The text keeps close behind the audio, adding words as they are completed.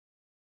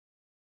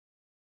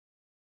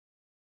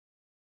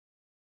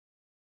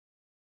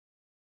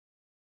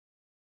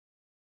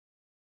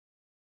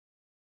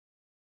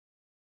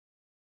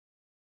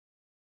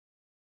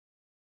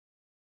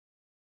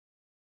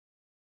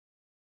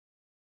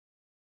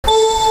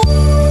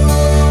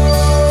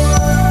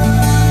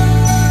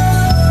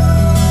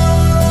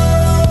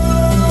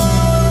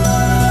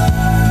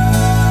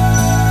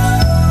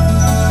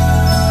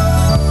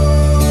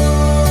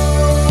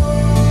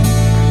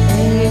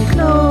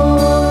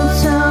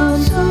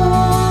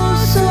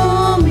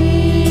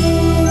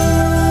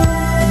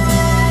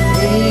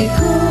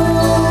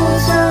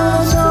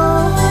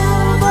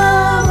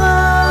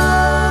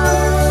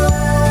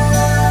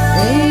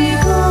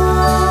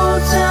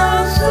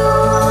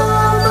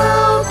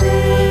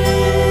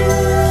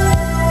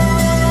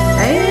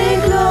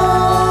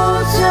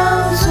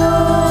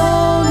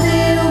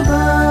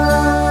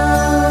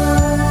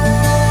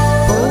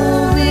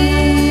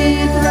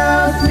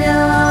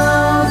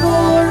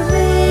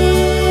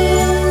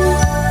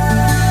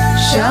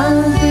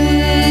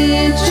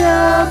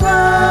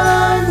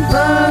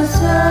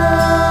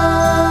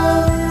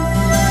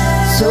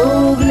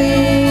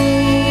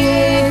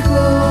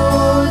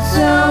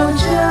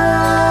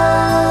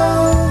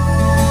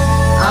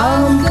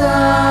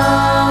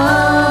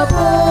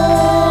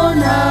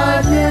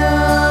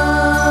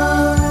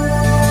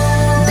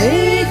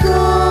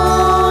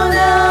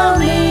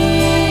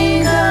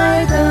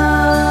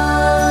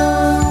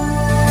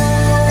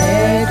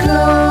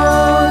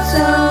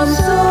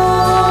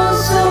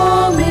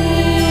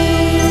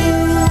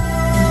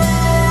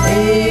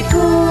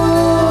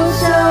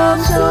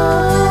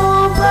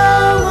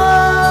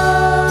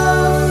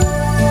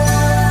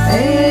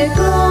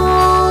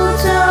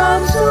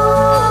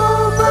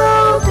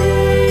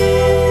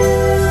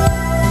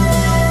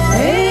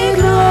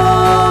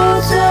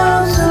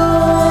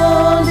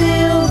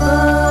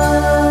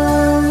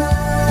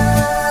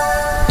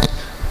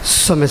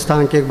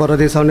समेस्तांक एक बरो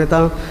दीस हांव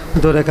येता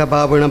दर एका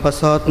भाव भयणां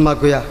पासत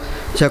मागुया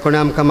जे कोणी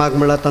आमकां माग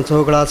म्हणला तांचो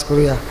उगडास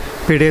करुया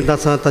पिडेंत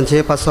आसा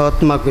तांचे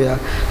पासत मागुया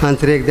आनी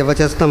तरी एक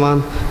देवाच्याच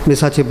नांवान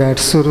मिसाची भेट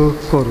सुरू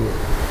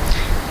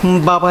करूं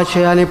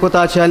बाबाचे आनी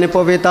पुताचे आनी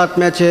पवित्र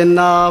आत्म्याचे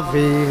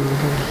नांवे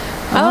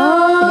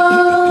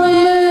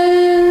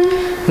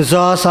जो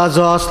आसा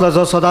जो आसलो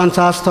जो सदांच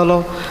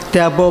आसतलो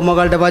त्या भोव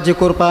मोगाळ देवाची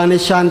कृपा आनी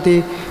शांती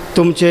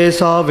तुमचे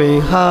सवे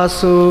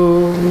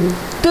आसूं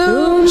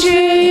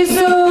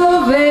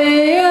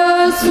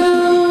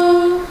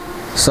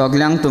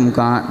सगल्यांक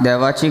तुमकां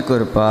देवाची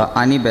कृपा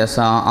आनी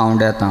बेसांव हांव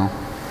देतां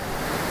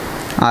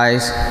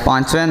आयज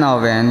 5वें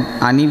नोवेन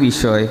आनी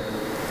विशय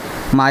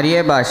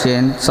मारये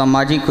भाशेन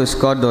समाजीक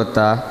हुस्को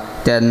दवरता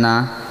तेन्ना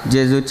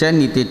जेजूचे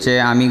नितीचे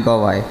आमी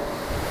गोवाय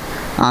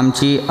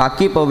आमची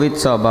आख्खी पवित्र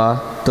सभा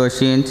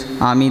तशींच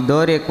आमी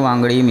दर एक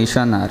वांगडी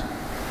मिशनार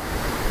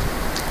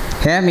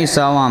हे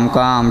मिसांव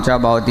आमकां आमच्या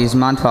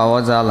बावतिस्मांत फावो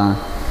जालां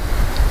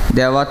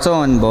देवाचो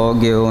अनुभव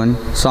घेवन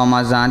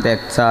समाजांत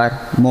एकचार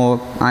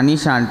मोग आनी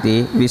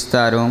शांती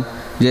विस्तारूंक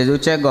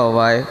जेजूचे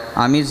गोवाय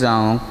आमी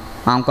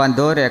जावंक आमकां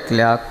दर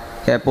एकल्याक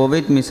हे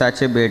पवित्र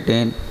मिसाचे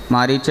भेटेन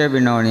मारीचे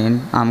विनवणेन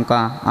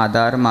आमकां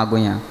आदार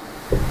मागुया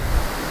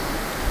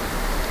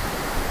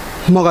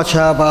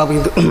मोगाच्या बाब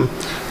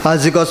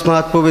आज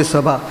अकस्मात पवित्र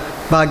सभा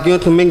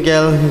भाग्यूत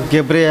मिंगेल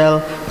गेब्रियल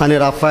आनी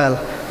राफायल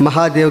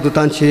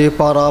महादेवदूतांची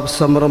परब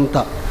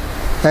समरमता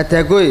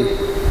येत्यागूय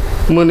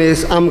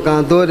मनीस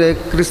आमकां दर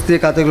एक क्रिस्ती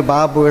कातूक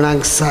बाब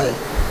भयणांक जाय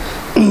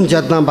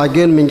जेन्ना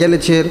भाग्यून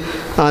मिंगेलीचेर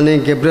आनी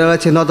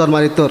गेब्रियलाचेर नदर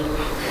मारीतोर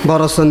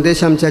बरो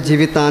संदेश आमच्या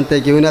जिवितांत ते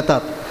घेवन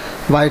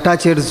येतात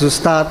वायटाचेर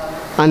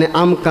झुजतात आनी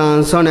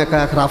आमकां जण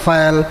एकाक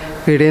राफायल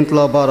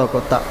पिडेंतलो बरो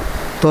करता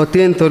तो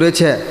 3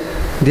 तरेचे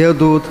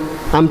देवदूत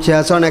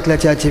आमच्या जण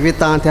एकल्याच्या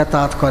जिवितांत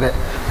येतात खरें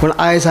पूण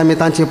आयज आमी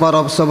तांची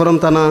परब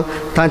समरमतना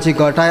तांची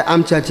घोटाय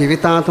आमच्या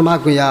जिवितांत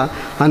मागुया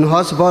आनी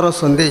होच बरो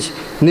संदेश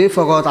न्ही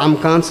फकत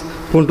आमकांच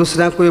पूण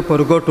दुसऱ्यांकूय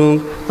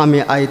परगटूंक आमी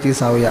आयती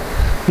जावया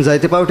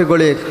जायते फावटी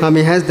गोळेक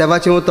आमी हेंच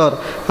देवाचें उतर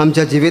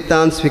आमच्या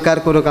जिवितांत स्विकार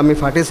करूंक आमी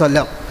फाटीं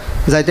सरल्या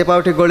जायते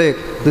फावटी गोळेक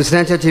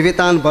दुसऱ्यांच्या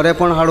जिवितांत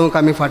बरेपण हाडूंक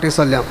आमी फाटीं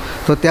सरल्या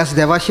तो त्याच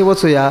देवाशी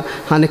वचुया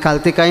आनी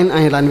काल्तिकायेन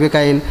आनी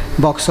लानविकायेन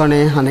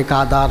बोगसणें आनी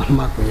आदार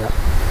मागुया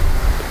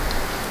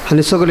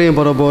आनी सगळीं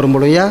बरोबर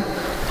म्हणुया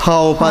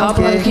हांव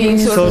पातके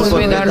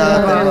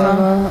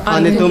सोडता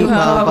आनी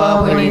तुमकां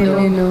बाब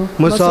भयणीनो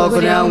म्हजो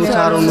सगळ्यांक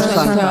उचारून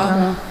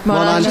सांगता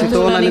मनान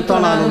चिंतून आनी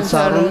तोंडान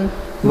उचारून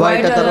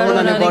वायट तरून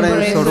आनी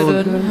बरें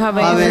सोडून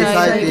हांवें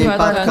जायतीं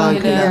पातकां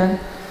केल्यात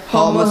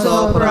हो म्हजो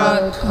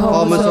अपराध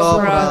हो म्हजो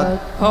अपराध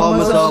हो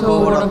म्हजो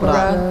व्हड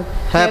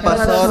अपराध हे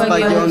पासत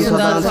घेवन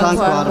सदांच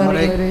सांगवार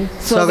मरे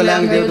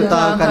सगल्यांक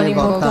देवदूतांक आनी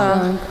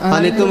भक्तांक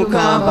आनी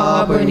तुमकां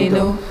बाब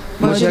भयणीनो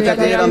म्हजे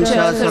खातीर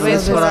आमच्या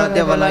सर्वेस्वरा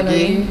देवा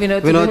लागीं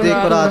विनोदी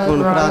करात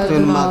म्हूण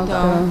प्रार्थून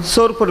मागता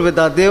सोर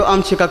पुरविता देव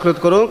आमची काकृत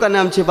करूंक आनी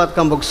आमची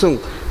पातकां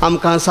भोगसूंक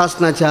आमकां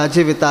सासणाच्या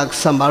जिविताक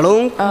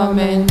सांबाळूंक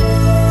आमेन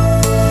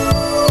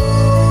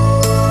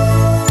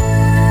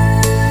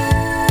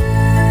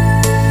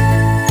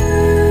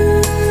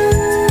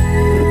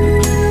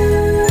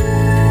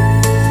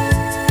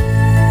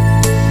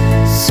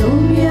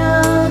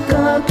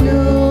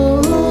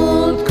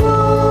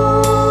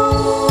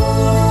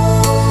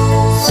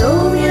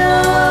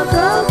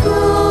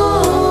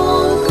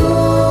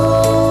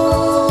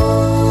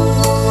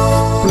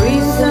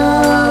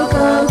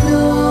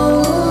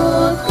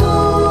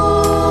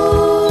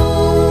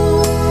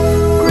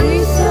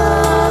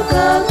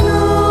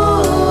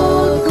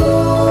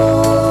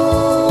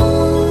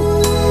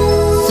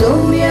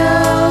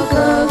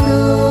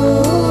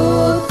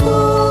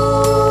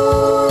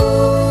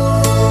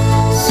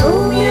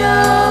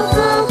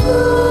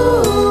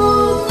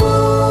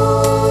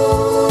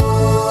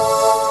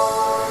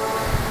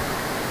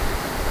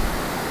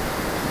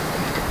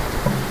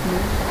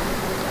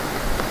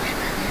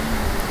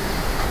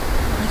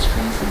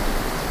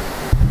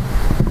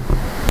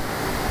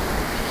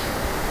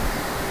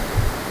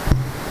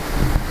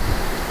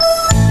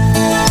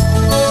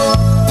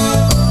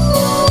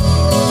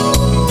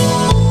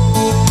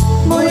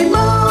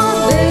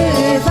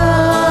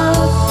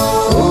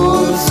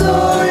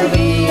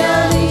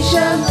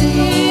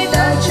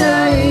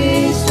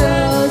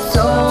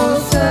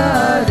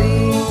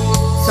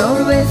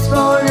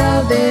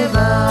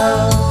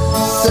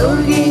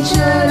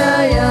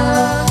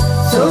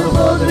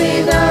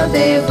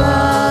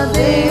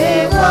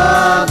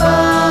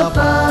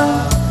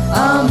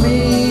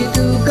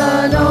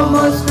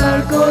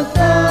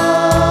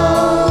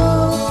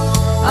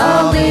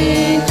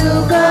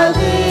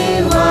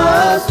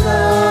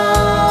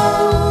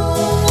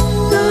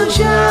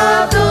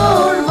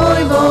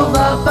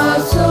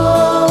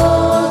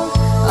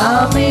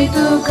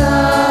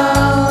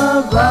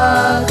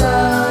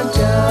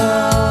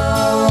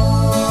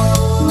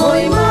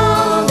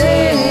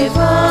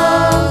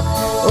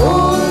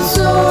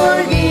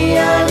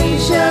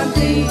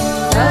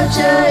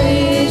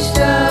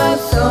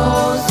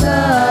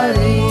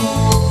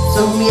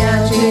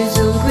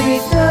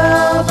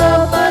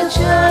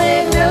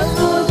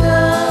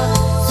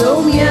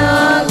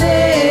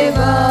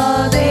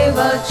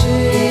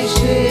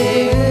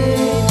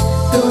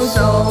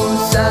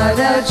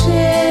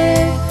संसाराचे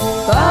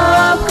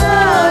पाप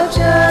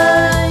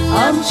काजाय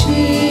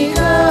आमची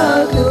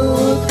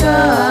कागदूत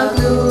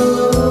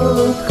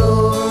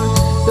कोण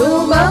तू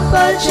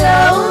बापाच्या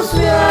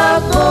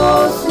उजव्याक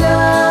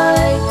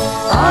बसलाय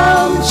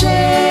आमचे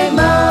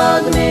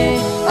मागणे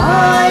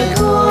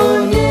ऐकून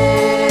घे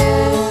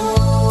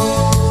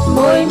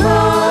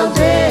महिमा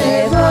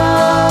देवा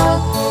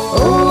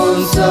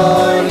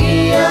स्वर्गी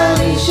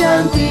आणि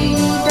शांती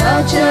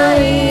ताच्या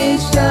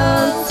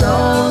इष्टात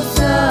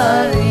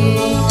संसारी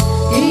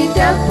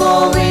कित्याक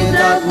पवित्र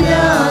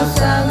आत्म्या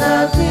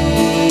सांगाती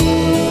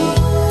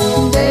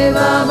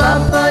देवा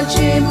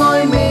बापाची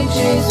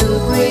मोहिमेची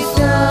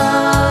सुख्रिस्ता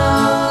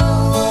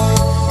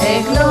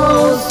एकलो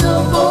तू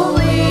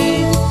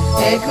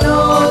पवित्र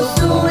एकलो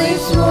तू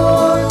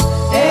ईश्वर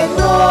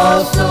एकलो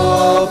तू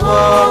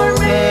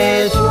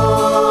परमेश्वर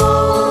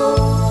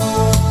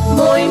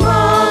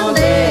महिमा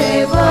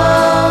देवा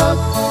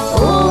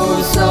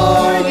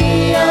स्वर्गी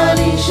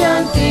आणि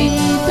शांती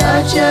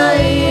ताच्या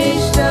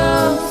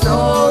इष्टात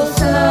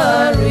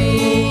संसारी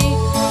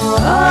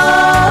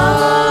आमेन.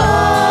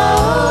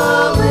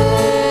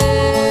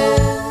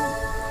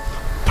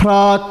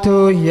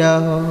 प्रार्थूया.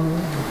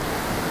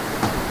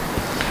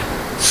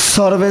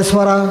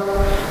 सर्वेश्वरा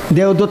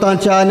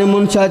देवदूतांच्या आनी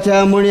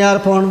मनशाच्या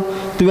मुळयारपण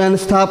तुवें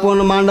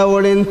स्थापून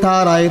मांडावळीन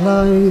थार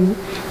आयलाय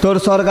तर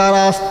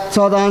स्वर्गार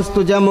सदांच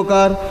तुज्या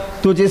मुखार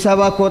तुजी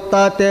सेवा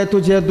कोत्ता ते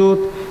तुजे दूत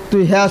तू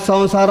ह्या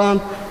संवसारांत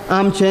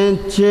आमचे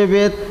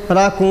जिवेत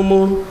राखूं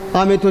म्हूण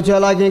आमी तुजे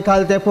लागीं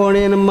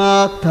कालतेपणीन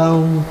मागता.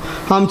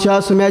 आमच्या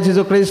सुम्या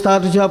जेजू क्रिस्ता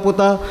तुज्या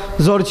पुता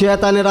जोडची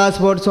येता आनी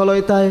रासभर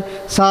चलयताय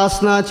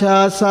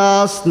सासनाच्या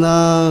सासना.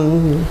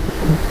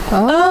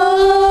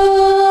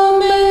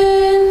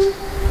 आमेन.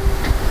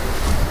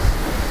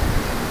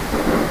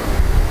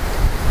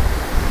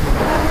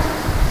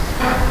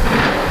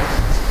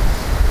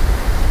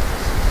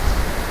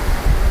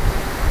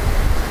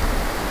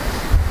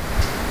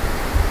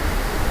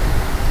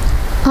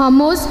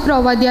 आमोस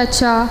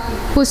प्रवाद्याच्या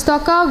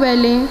पुस्तका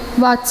वेलें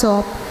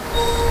वाचप.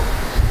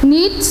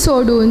 नीत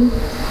सोडून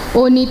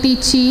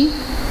ओनितीची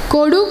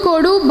कोडू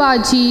कोडू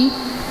भाजी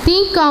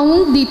ती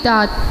खावूंक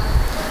दितात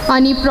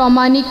आनी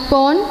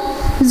प्रमाणीकपण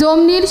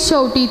जमनीर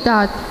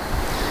शेवटितात.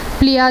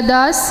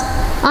 प्लियादास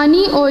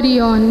आनी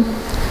ओरियन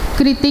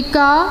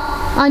कृतिका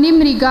आनी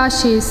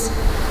मृगाशीस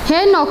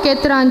हे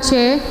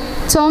नोखेत्रांचे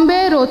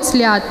चोंबे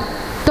रोचल्यात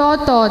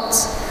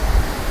तोच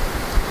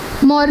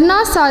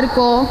मोरणा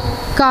सारको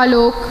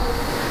कालोक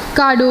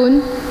काडून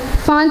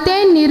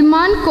फांतें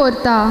निर्माण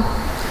करता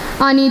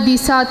आनी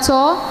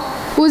दिसाचो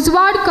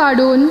उजवाड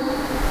काडून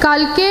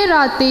कालके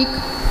रातीक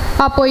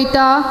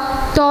आपयता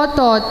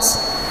तोच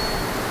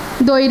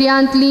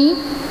दोयऱ्यांतलीं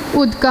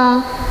उदकां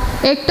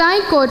एकठांय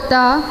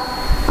करता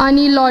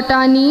आनी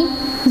लोटांनी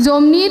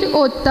जमनीर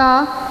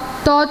ओतता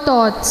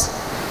तोच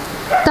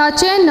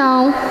ताचें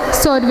नांव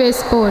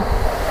सर्वेस्पोर.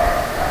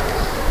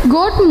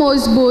 गोठ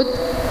मजबूत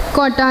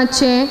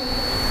कोटांचें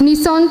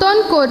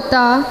निसंतन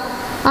करता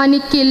आनी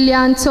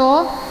किल्ल्यांचो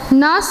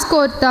नाश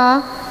करता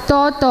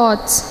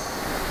तोच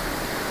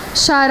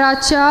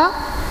शाराच्या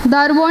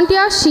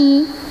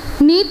दारवंट्याशी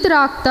नीत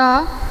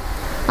राखता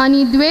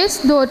आनी द्वेस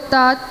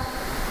दवरतात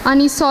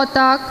आनी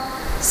स्वताक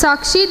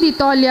साक्षी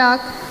दितोल्याक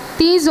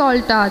ती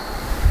जोळटात.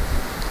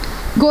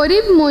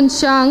 गरीब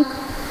मनशांक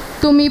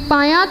तुमी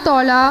पांयां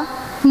तोळा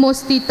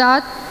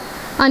मोस्तितात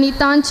आनी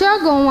तांच्या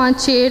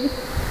गोवांचेर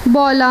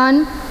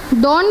बोलान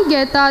दोन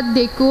घेतात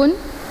देखून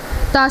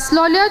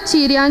तासलोल्या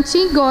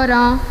चिऱ्यांची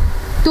गोरां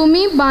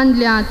तुमी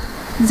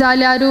बांदल्यात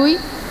जाल्यारूय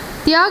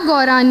त्या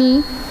गोरांनी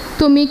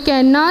तुमी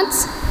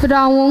केन्नाच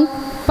रावूंक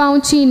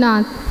पावची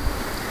नात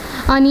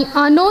आनी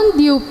आनंद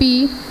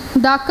दिवपी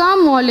दाकां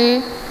मोले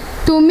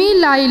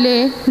तुमी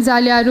लायले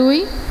जाल्यारूय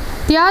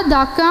त्या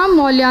दाकां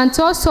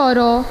मोल्यांचो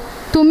सोरो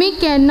तुमी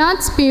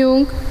केन्नाच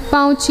पिवंक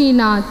पावची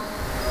नात.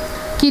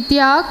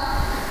 कित्याक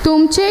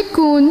तुमचे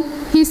खून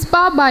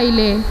हिसपा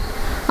बायले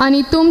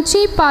आनी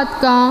तुमची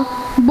पातकां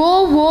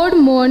बो व्हड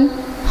म्हूण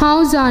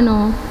हांव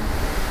जाणो.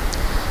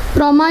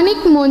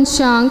 प्रमाणीक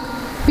मनशांक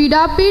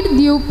पिडापीड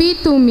दिवपी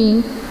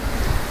तुमी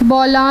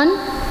बोलान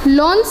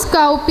लोन्स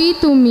खावपी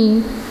तुमी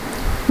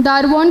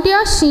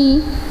दारवंट्याशी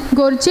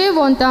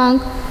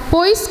गरजेवंतांक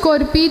पयस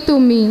करपी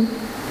तुमी.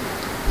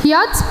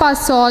 ह्याच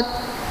पासत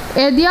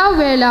येद्या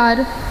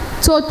वेळार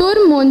चतूर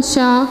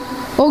मनशां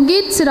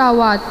ओगीच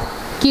रावात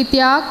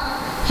कित्याक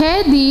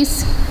हे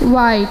दीस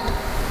वायट.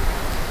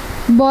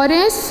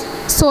 बरें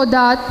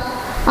सोदात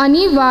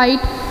आनी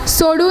वायट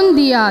सोडून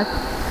दियात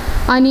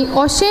आनी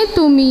अशें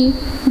तुमी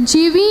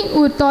जिवी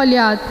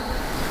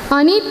उरतल्यात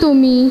आनी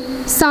तुमी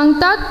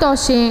सांगतात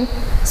तशें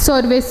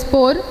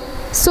सर्वेस्पोर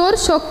सोर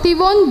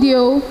शक्तिवंत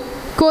देव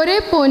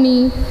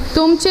कोरेपणी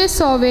तुमचे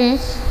सोवे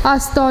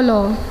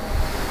आसतलो.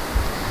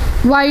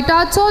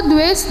 वायटाचो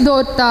द्वेस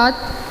दवरतात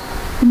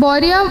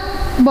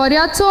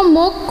बऱ्याचो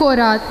मोग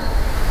करात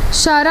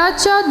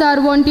शाराच्या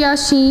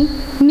दारवंट्याशी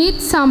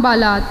नीत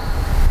सांबाळात.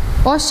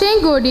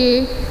 अशें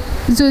घडये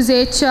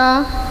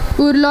झुजेच्या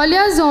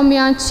उरलोल्या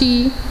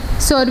जोम्यांची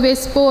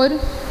सर्वेस्पोर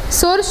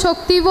सोर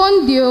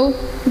शक्तिवन देव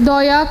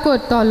दया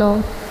करतलो.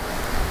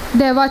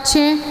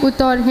 देवाचें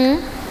उतर हें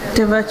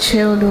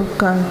देवाचें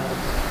उलोवपां.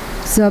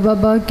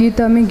 सबाबा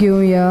गीत आमी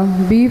घेवया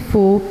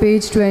B4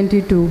 पेज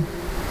 22.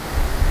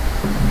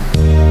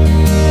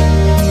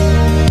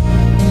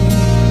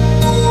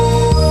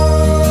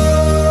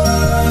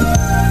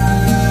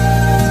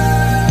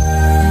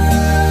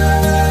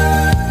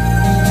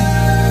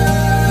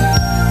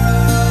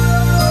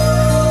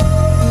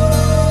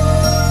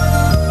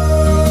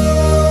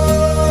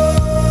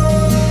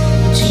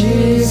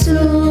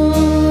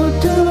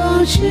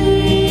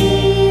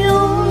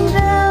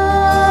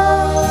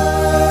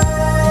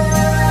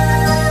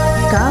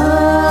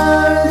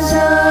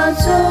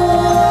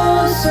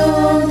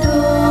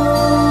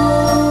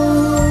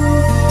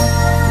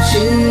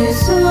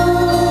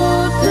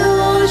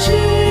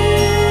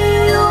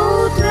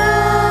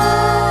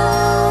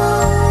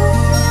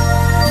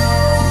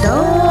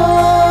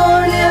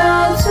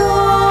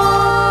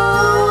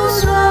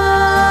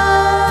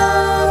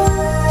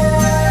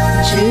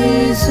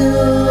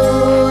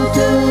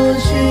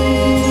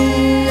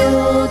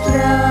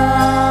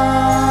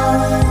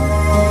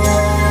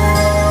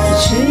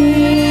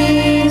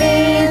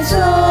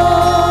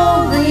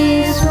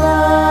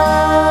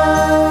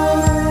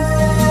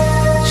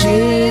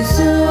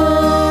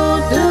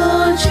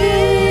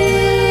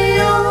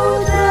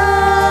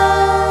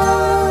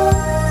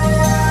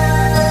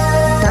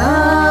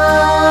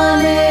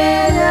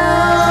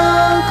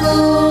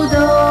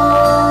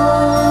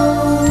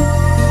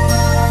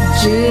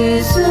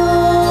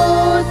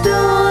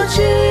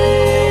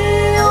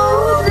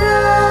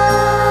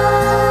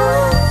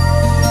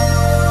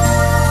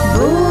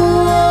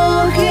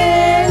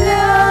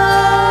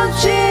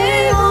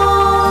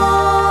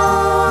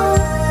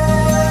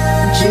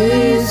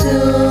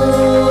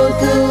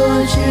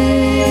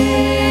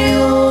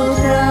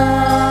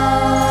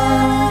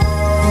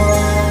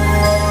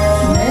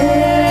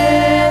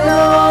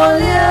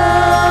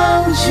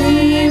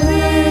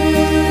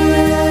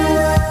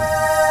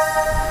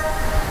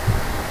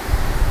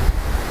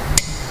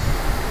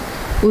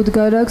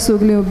 उद्गारक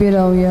सगळीं उबी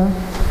रावया.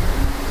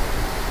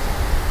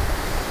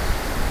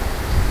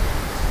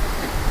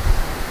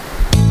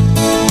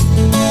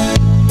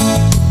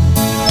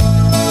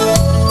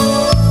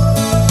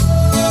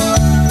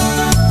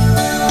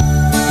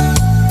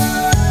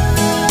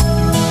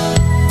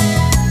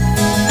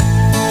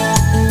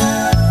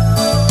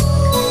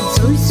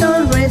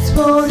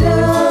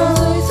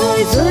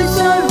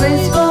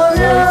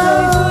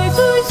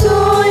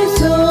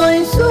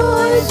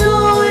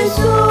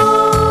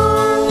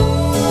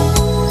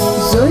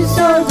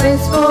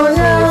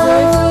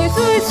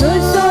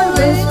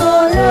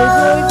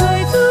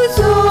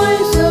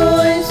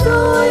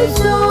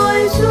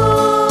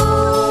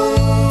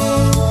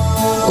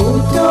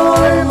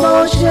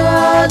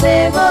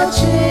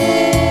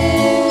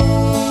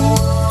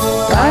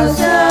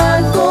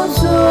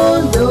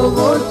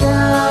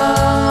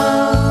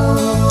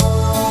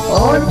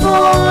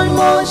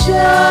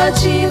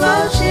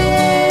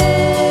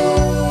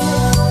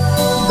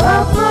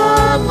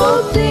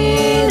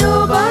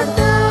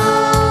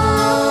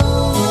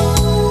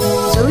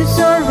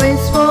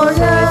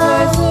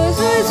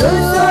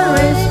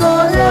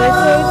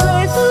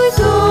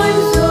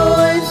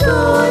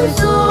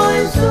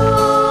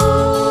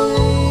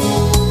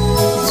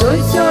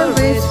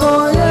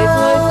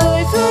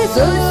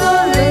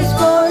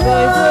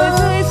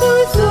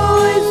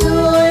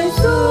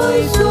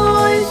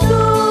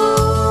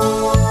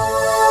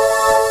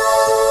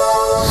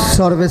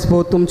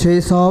 सर्वेस्पो तुमचे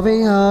सवे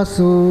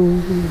आसू,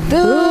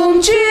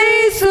 तुमचे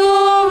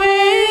सवे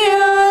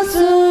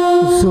आसू.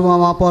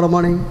 सुवामा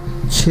परमणे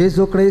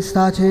जेजू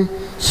क्रिस्ताचे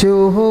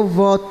शिव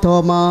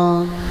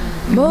वर्तमान.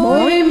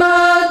 महिमा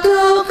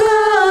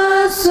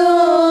तुका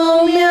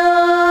सोम्या.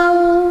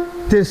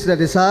 तिसऱ्या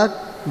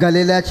दिसाक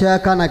गलिल्याच्या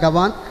काना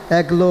गांवांत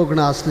एक लग्न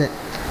आसलें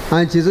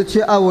आनी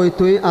जेजूची आवय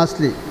थंय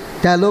आसली.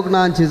 त्या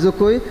लग्नान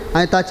जेजूकूय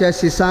आनी ताच्या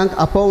शिसांक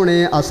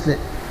आपोवणें आसलें.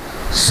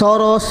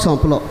 सोरो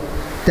सोंपलो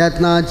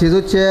तेन्ना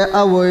जेजूचे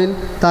आवयन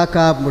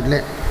ताका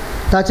म्हणलें,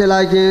 ताचे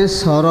लागीं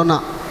सोरो ना.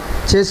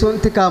 जेजून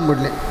तिका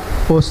म्हणलें,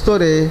 वस्तो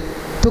रे,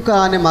 तुका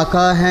आनी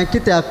म्हाका हें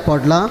कित्याक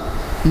पडलां?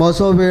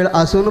 म्हजो वेळ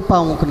आजून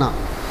पावूंक ना.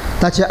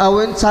 ताचे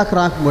आवयन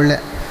चाकरांक म्हणलें,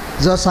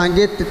 जो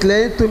सांगीत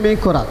तितलें तुमी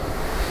करात.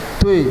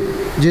 थंय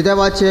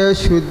जुदेवाचे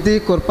शुद्धी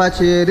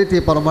करपाचे रिती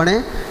प्रमाणे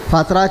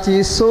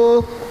फातराची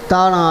 6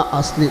 ताळां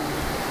आसलीं.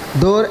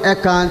 दर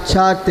एकान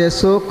 4 ते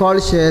 6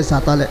 कळशे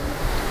जाताले.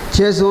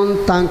 जेजून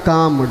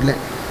तांकां म्हणलें,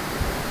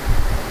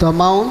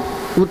 तमावन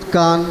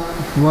उदकान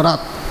व्हरात.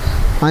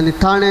 आनी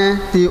ताणें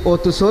ती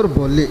ओतुसोर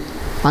भरली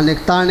आनी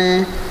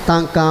ताणें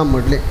तांकां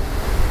म्हणलें,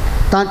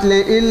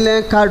 तांतलें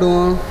इल्लें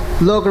काडून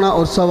लग्न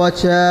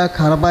उत्सवाच्या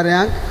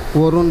कारभाऱ्यांक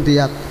व्हरून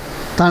दियात.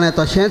 ताणें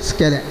तशेंच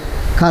केलें.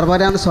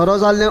 कारभाऱ्यान सोरो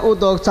जाल्लें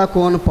उदक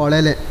चाकून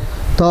पळयलें.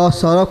 तो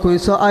सोरो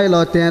खंयचो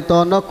आयलो तें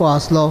तो नको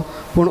आसलो,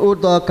 पूण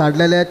उदक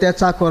काडलेलें तें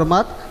चाकर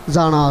मात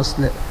जाणा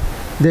आसलें.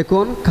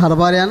 देखून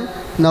कारभाऱ्यान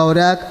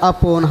न्हवऱ्याक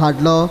आपोवन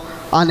हाडलो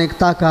आनी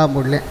ताका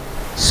म्हणलें,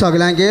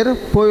 सगल्यांगेर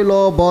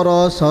पयलो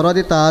बरो सोरो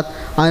दितात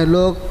आनी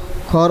लोक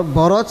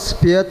बरोच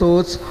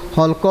पियेतूच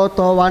हलको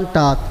तो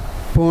वांटात,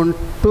 पूण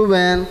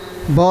तुवें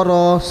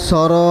बरो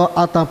सोरो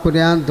आतां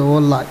पर्यंत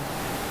दवरला.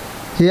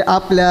 ही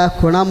आपल्या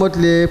खुणा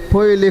मदली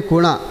पयली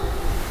खुणा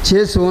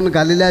चेसून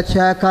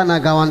गालिल्याच्या काना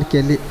गांवांत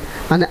केली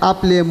आनी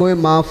आपली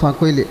मोहिमा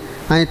फांकयली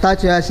आनी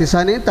ताच्या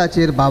शिसांनी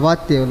ताचेर भावात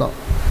तेवलो.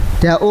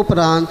 त्या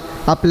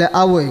उपरांत आपल्या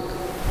आवयक,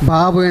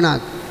 भाव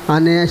भयणाक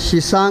आनी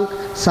शिसांक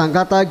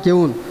सांगाताक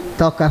घेवन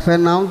तो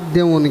कफरनाहूम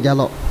देंवन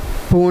गेलो,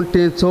 पूण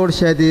ती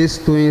चडशे दीस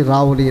थंय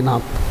रावली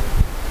नात.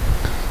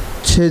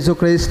 जेजू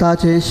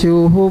क्रिस्ताचें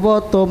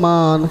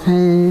शुभवर्तमान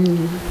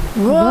हें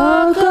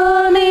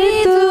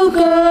वखणी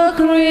तुका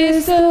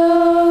क्रिस्त.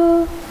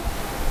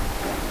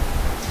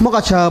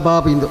 मोगाच्या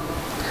बाबिंदो,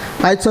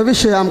 आयचो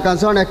विशय आमकां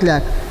जाण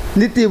एकल्याक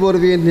निती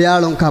वरवीं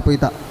नियाळूंक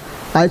आपयता.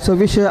 आयचो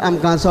विशय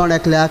आमकां जाण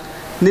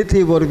एकल्याक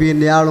निती वरवीं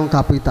नियाळूंक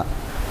आपयता.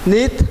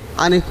 नीत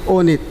आनीक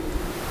अनीत,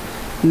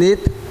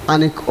 नीत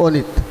आनीक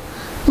अनीत.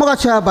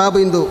 मोगाच्या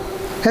बाबिंदो,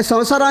 हे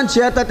संवसारांत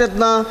जियेता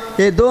तेन्ना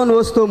हे दोन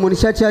वस्तू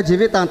मनशाच्या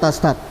जिवितांत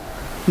आसतात,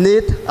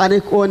 नीत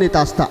आनीक अनीत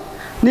आसता.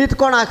 नीत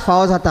कोणाक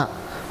फावो जाता?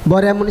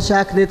 बऱ्या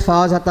मनशाक नीत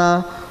फावो जाता,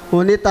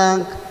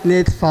 अनितांक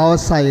नीत फावो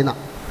जायना.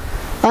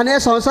 आनी हे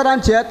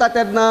संवसारांत जियेता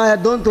तेन्ना हे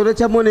दोन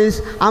तरेचे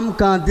मनीस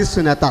आमकां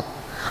दिसून येतात.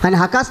 आनी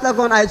हाकाच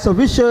लागून आयचो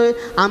विशय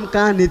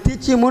आमकां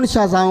नितीची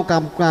मनशां जावंक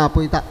आमकां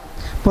आपयता.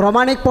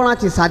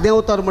 प्रमाणीकपणाची सादें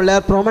उतर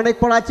म्हणल्यार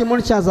प्रमाणीकपणाची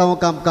मनशां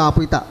जावंक आमकां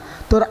आपयता.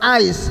 तर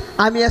आयज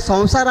आमी ह्या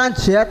संवसारांत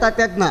जियेता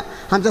तेन्ना,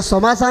 आमच्या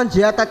समाजांत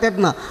जियेता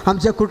तेन्ना,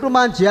 आमच्या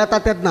कुटुंबांत जियेता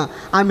तेन्ना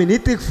आमी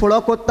नितीक फुडो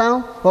कोत्ता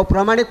वो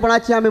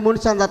प्रमाणीकपणाची आमी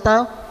मनशां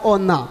जाता ओ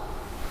ना.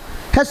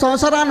 हे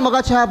संवसारांत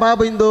मोगाच्या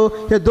बाबिंदो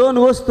हे दोन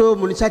वस्तू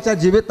मनशाच्या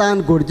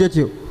जिवितांत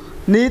गरजेच्यो,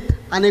 नीत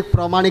आनी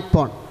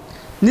प्रमाणीकपण.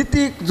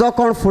 नितीक जो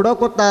कोण फुडो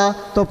कोत्ता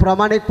तो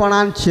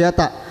प्रमाणीकपणान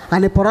जियेता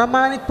आनी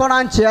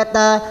प्रमाणीकपणान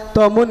जियेता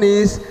तो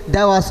मनीस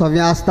देवा सोबें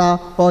आसता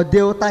वो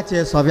देव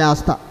ताचे सोबें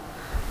आसता.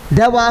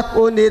 देवाक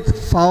अनीत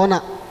फावना,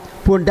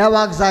 पूण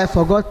देवाक जाय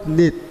फकत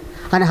नीत.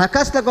 आनी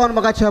हाकाच लागून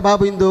मोगाच्या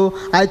बाबिंदो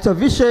आयचो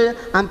विशय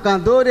आमकां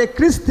दर एक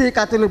क्रिस्ती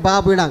कातोलीक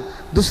भाव भयणांक,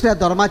 दुसऱ्या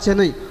धर्माचे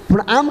न्हय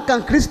पूण आमकां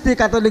क्रिस्ती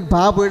कातोलीक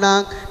भाव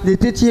भयणांक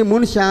नितीची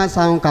मनशां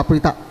जावंक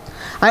आपयता.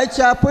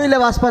 आयच्या पयल्या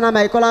वाचपान आमी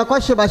आयकलां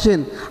कशे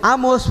भाशेन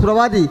आमोस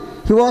प्रवादी,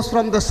 he was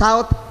from the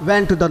south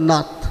went to the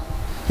north.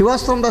 He was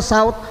from the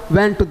south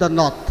went to the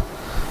north.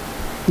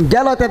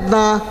 गेलो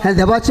तेन्ना हें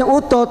देवाचें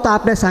उतर तो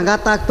आपल्या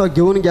सांगाताक तो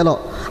घेवन गेलो.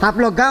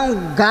 आपलो गांव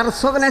घार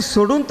सगळें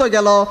सोडून तो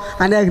गेलो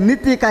आनी एक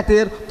निती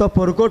खातीर तो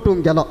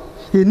परगटूंक गेलो.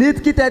 ही नीत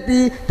कितें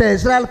ती ते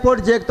इस्रायल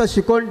पोरजेक तो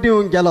शिकोवन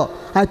दिवंक गेलो.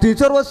 आनी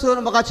थंयसर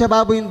वचून मोगाचे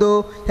बाबिंदो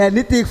हे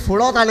नितीक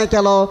फुडो ताणें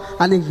केलो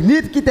आनी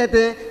नीत कितें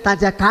तें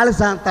ताच्या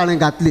काळजांत ताणें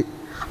घातली.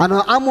 आनी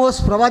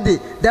आमोस प्रवादी,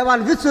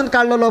 देवान विचून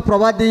काडलेलो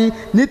प्रवादी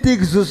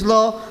नितीक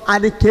झुजलो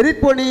आनी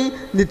खेरीतपणी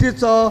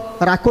नितीचो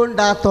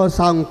राखणदार तो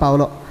जावंक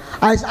पावलो.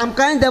 आयज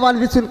आमकांय देवान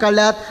विचून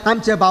काडल्यात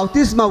आमच्या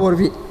बावतिस्मा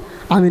वरवीं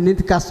आमी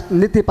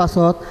निती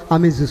पासत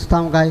आमी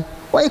झुजता काय?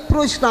 हो एक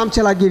प्रश्न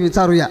आमचे लागीं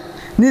विचारुया.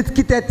 नीत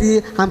कितें ती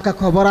आमकां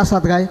खबर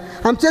आसात काय?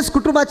 आमचेच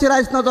कुटुंबाचेर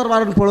आयज नदर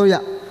मारून पळोवया,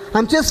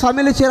 आमचेच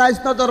फॅमिलीचेर आयज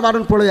नदर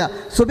मारून पळोवया,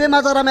 सोबे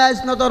माजर आमी आयज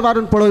नदर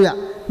मारून पळोवया.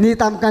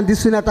 नीत आमकां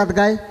दिसून येतात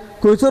काय?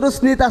 खंयसरूच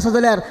नीत आसा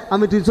जाल्यार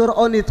आमी थंयसर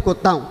अनीत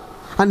कोत्ता.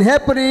 आनी हे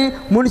परी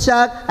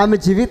मनशाक आमी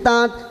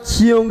जिवितांत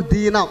जियोंक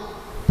दिना,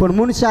 पूण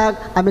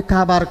मनशाक आमी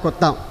काबार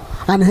कोत्ता.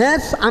 आनी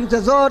हेंच आमचें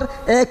जर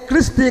एक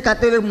क्रिस्ती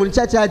कातोलीक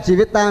मनशाच्या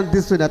जिवितांत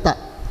दिसून येता.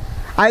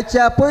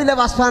 आयच्या पयल्या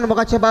वाचपान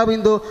मोगाचे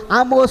बाबिंदो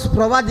आमोस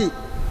प्रवादी,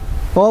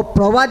 हो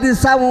प्रवादी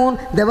जावन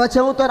देवाचें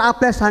उतर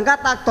आपल्या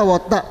सांगाताक तो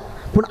वता.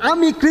 पूण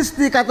आमी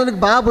क्रिस्ती कातोलीक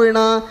भाव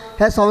भयणां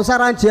हे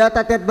संवसारांत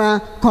जियेता तेन्ना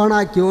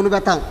कोणाक घेवन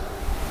वेता?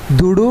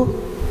 दुडू,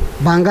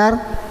 भांगार,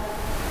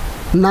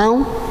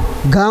 नांव,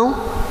 गांव?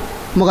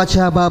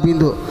 मोगाच्या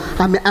बाबिंदो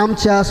आमी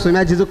आमच्या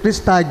सुम्या जेजू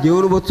क्रिस्ताक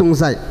घेवन वचूंक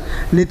जाय.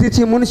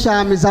 नितीची मनशां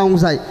आमी जावंक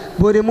जाय,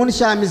 बरीं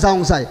मनशां आमी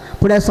जावंक जाय.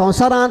 पूण ह्या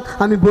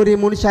संवसारांत आमी बरीं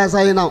मनशां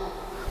जायना,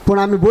 पूण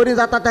आमी बरीं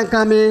जाता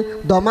तांकां आमी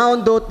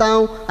दोमावन दवरता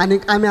आनी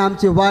आमी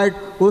आमची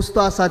वायट वस्तू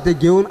आसा ती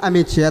घेवन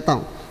आमी जियेता.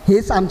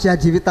 हीच आमच्या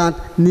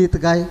जिवितांत नीत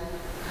काय?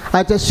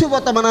 आयच्या शुभ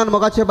वर्तमानान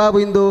मोगाचे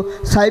बाबिंदो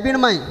सायबीण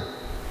माय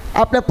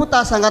आपल्या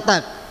पुता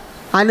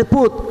सांगाताक आनी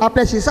पूत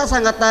आपल्या शिसा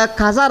सांगाताक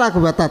काजाराक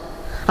वेतात.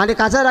 आनी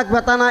काजाराक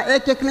वेताना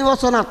एक एकलीं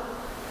वचनात,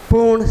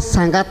 पूण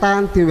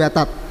सांगातान ती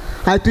वेतात.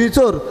 आनी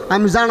थंयसर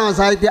आमी जाणा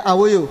जायती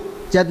आवयो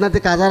जेन्ना ती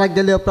काजाराक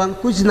गेले उपरांत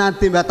कुजनात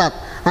ती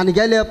वेतात आनी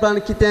गेले उपरांत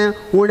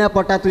कितें उणें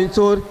पडटा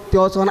थंयसर ती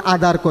वचोन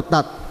आदार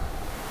कोत्तात.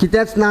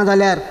 कितेंच ना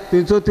जाल्यार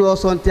थंयसर ती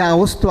वचोन त्या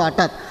वस्तू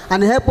हाडटात.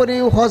 आनी हे परी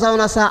हो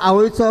जावन आसा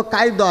आवयचो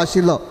कायदो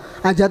आशिल्लो.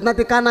 आनी जेन्ना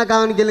ती काना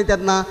गांवांत गेली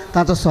तेन्ना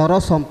ताचो सोरो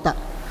सोंपता,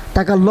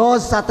 ताका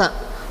लॉस जाता.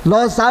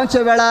 लॉस जावचे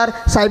वेळार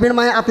सायबीण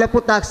माय आपल्या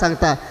पुताक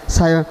सांगता,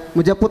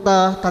 म्हज्या पुता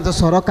ताचो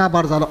सोरो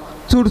काबार जालो.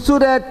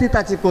 चुरचुरे ती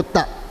ताची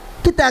कोत्ता.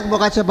 कित्याक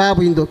मोगाचे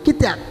बाब हिंदू?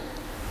 कित्याक?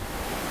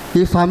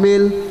 ही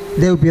फामील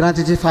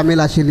देवबिरांची फामील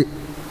आशिल्ली.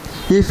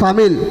 ही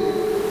फामील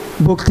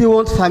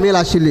भक्तिवंत फामील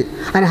आशिल्ली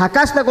आनी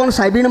हाकाच लागून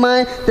सायबीण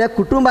माय त्या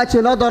कुटुंबाची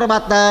नदर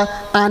मारता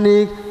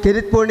आनी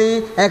खेरीतपणी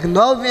एक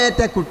नवें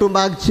त्या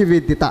कुटुंबाक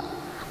जिवीत दिता.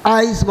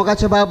 आयज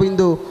मोगाचे बाब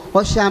हिंदू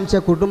अशें आमच्या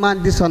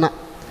कुटुंबान दिसना,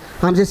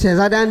 आमच्या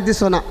शेजाऱ्यान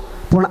दिसना,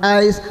 पूण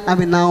आयज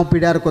आमी नांव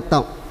पिड्यार कोत्ता.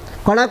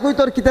 कोणाकूय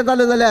तर कितें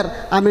जालें जाल्यार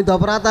आमी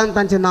दोबरातान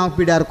तांचें नांव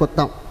पिड्यार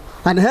कोत्ता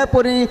आनी हे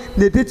परी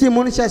नितीची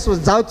मनशां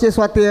जावचे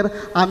सुवातेर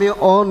आमी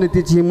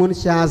अनितीची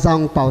मनशां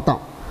जावंक पावता.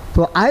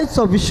 तो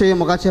आयचो विशय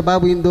मोगाचे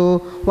बाब हिंदू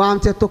हो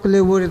आमचे तकले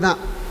वयर ना,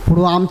 पूण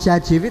हो आमच्या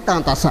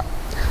जिवितांत आसा.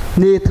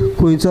 नीत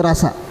खंयचोर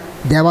आसा,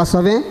 देवा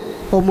सोबे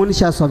हो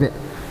मनशां सोबे.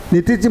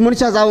 नितीची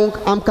मनशां जावंक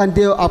आमकां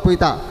देव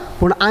आपयता,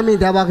 पूण आमी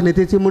देवाक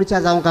नितीची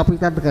मनशां जावंक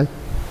आपयतात काय?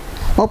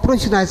 हो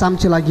प्रश्न आयज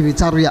आमचे लागीं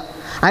विचारुया.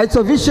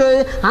 आयचो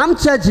विशय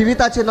आमच्या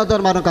जिविताचेर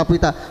नदर मारूंक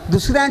आपयता,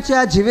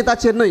 दुसऱ्यांच्या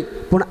जिविताचेर न्हय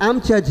पूण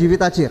आमच्या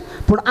जिविताचेर.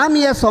 पूण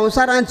आमी ह्या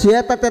संवसारांत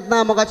जियेता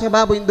तेन्ना मोगाचे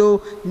बाब हिंदू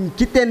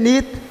कितें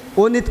नीत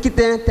अनीत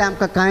कितें तें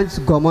आमकां कांयच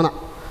गमना.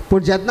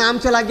 पूण जेन्ना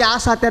आमचे लागीं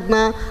आसा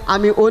तेन्ना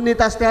आमी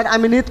अनीत आसल्यार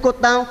आमी नीत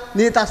कोत्ता,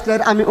 नीत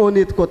आसल्यार आमी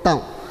अनीत कोत्ता.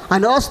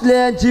 आनी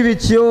असलें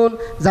जिवीत जिवन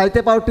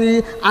जायते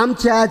फावटी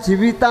आमच्या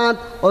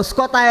जिवितांत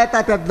अस्कोताय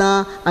येता तेन्ना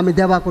आमी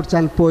देवा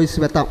कडच्यान पयस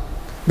वेता.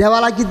 देवा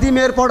लागीं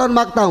दिमेर पडोन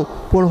मागता,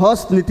 पूण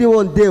होच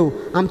नितीवंत देव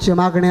आमचें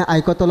मागणें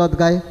आयकतलोच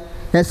काय?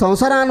 हे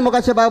संवसारान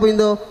मोगाचे बाब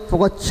हिंदू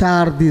फकत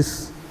 4 दीस.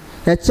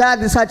 हे 4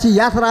 दिसाची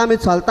यात्रा आमी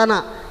चलतना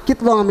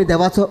कितलो आमी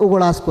देवाचो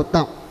उगडास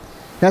कोत्ता.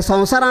 ह्या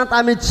संवसारांत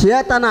आमी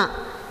जियेतना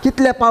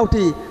कितले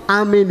फावटी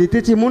आमी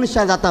नितीची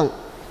मनशां जाता.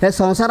 हे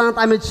संवसारांत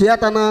आमी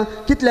जियेतना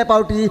कितले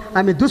फावटी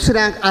आमी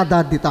दुसऱ्यांक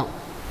आदार दिता.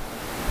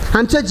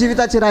 आमच्या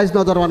जिविताचेर आयज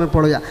नदर मारून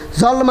पळोवया.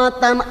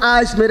 जल्मांतल्यान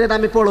आयज मेरेन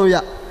आमी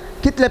पळोवया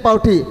कितले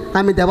फावटी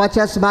आमी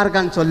देवाच्याच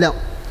मार्गान चल्ल्या,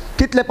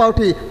 कितले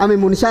फावटी आमी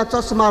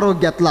मनशाचोच मार्ग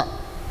घेतला.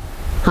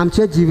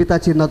 आमच्या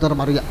जिविताचेर नदर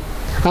मारुया,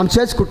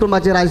 आमच्याच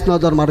कुटुंबाचेर आयज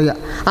नदर मारुया.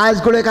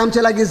 आयज घडोवक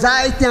आमचे लागीं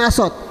जायतें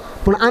आसत,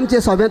 पूण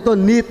आमचे सोबे तो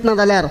नीत ना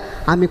जाल्यार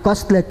आमी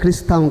कसले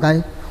क्रिस्तांव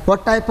काय? What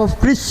type of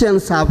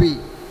Christians R we?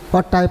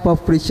 What type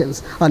of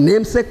Christians? A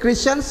namesake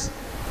Christians?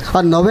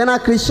 A novena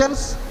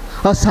Christians?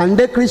 A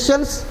Sunday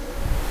Christians?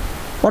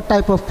 What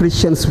type of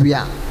Christians we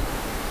R?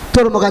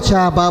 तर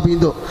मोगाच्या बाब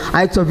हिंदू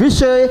आयचो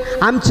विशय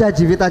आमच्या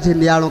जिविताचेर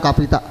नियाळूंक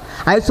आपयता,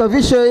 आयचो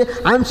विशय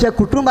आमच्या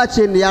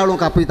कुटुंबाचेर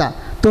नियाळूंक आपयता.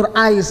 तर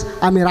आयज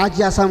आमी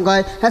राज्य आसा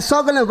काय हें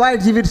सगळें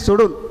वायट जिवीत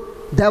सोडून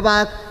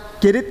देवाक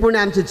खेरीतपणी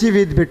आमचें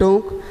जिवीत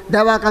भेटोवंक,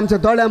 देवाक आमच्या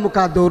दोळ्या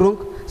मुखार दवरूंक,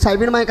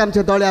 सायबीण मायक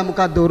आमच्या दोळ्या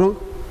मुखार दवरूंक.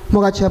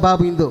 मोगाचे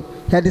बाब हिंदू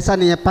ह्या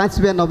दिसांनी हे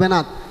 5व्या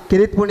नोवेनांत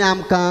खेरीतपणी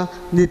आमकां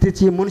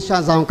नितीची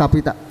मनशां जावंक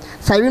आपयता.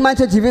 सायबीण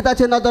मायच्या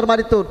जिविताचेर नदर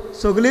मारीत तर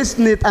सगळीच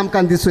नीत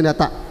आमकां दिसून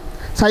येता.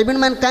 सायबीण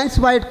मायन कांयच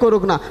वायट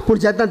करूंक ना, पूण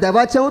जेन्ना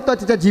देवाचें उतर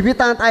तिच्या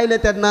जिवितांत आयलें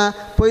तेन्ना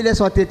पयले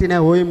स्वातेर तिणें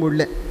होय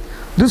मोडलें,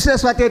 दुसरे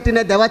स्वातेर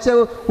तिणें देवाचे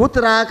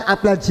उतराक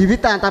आपल्या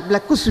जिवितांत आपल्या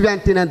कुसव्यान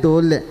तिणें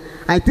दवरलें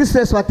आनी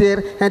तिसरे स्वातेर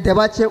हें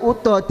देवाचें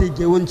उतर ती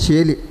घेवन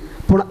जियेली.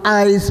 पूण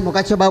आयज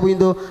मोगाचे बाब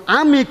हिंदू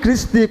आमी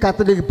क्रिस्ती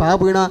कातोलीक भाव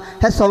भयणां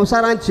ह्या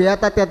संवसारांत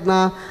जियेता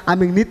तेन्ना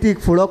आमी नितीक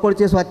फुडो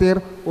करचे स्वातेर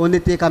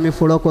अनितीक आमी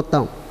फुडो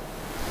कोत्ता.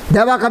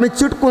 देवाक आमी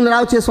चिटकून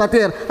रावचे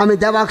स्वातेर आमी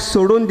देवाक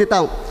सोडून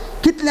दिता.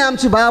 कितले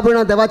आमची भाव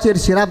भयणां देवाचेर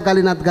शिराप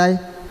घालिनात काय?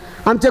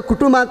 आमच्या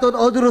कुटुंबांत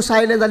अदुरूस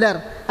आयलें जाल्यार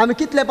आमी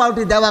कितले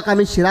फावटी देवाक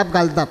आमी शिराप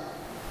घालतात.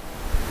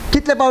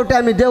 कितले फावटी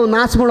आमी देव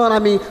नाच म्हणून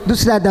आमी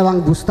दुसऱ्या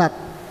देवांक बुजतात.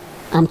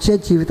 आमच्या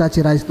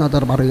जिविताचेर आयज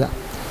नदर मारुया.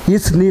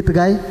 हीच नीत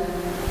काय?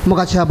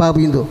 मोगाच्या बाब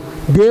हिंदू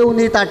देव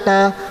नीत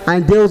हाडटा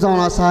आनी देव जावन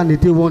आसा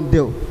नितीवंत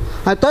देव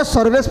आनी तो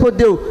सर्वेस्पद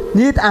देव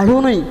नीत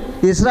हाडूनय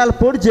इस्रायल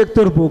पडजेक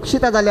तर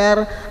भोगशिता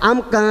जाल्यार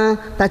आमकां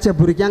ताच्या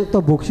भुरग्यांक तो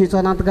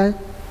भोगशिचो नात काय?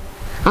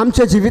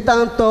 आमच्या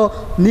जिवितांत तो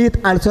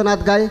नीत हाडचो नात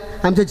काय?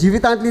 आमच्या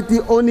जिवितांतली ती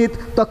अनीत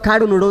तो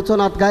काडून उडोवचो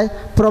नात काय?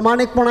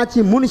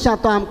 प्रमाणीकपणाची मनशां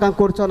तो आमकां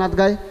करचो नात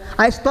काय?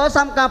 आयज तोच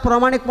आमकां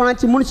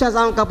प्रमाणीकपणाची मनशां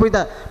जावंक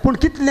आपयता. पूण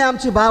कितले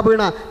आमची भाव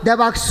भयणां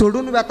देवाक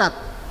सोडून वेतात,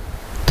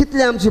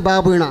 कितले आमची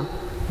भाव भयणां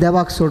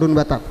देवाक सोडून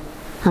वेतात.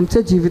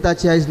 आमच्या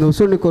जिविताची आयज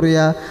नवसणी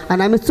करुया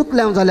आनी आमी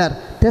चुकल्या जाल्यार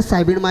ते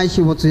सायबीण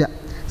मायशी वचुया.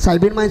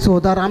 सायबीण मायचो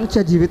उदार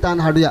आमच्या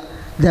जिवितांत हाडुया.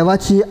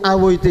 देवाची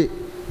आवय ती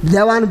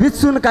देवान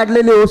विचून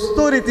काडलेली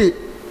वस्तू ती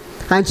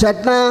आनी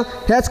जेन्ना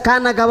हेच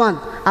काना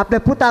गांवांत आपल्या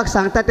पुताक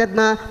सांगता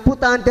तेन्ना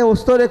पुतान ते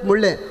वस्तोरेक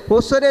म्हणलें,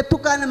 वस्तोरे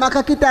तुका आनी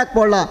म्हाका कित्याक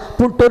पडला?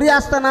 पूण तरी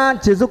आसतना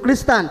जेजू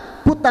क्रिस्तान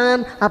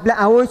पुतान आपल्या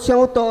आवयचें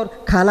उतर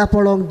खाला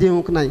पडोवंक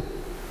दिवंक नाय.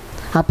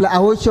 आपल्या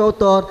आवयचें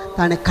उतर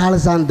ताणें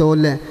काळजान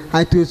दवरलें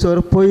आनी थंयसर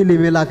पयली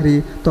मिलाग्री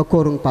तो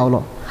करूंक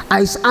पावलो.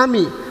 आयज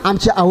आमी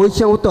आमच्या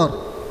आवयचें उतर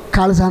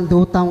काळजान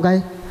दवरता काय?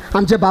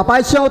 आमच्या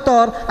बापायचें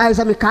उतर आयज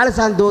आमी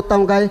काळजान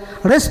दवरता काय?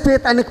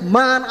 रेस्पेद आनी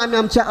मान आमी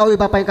आमच्या आवय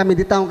बापायक आमी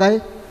दिता काय?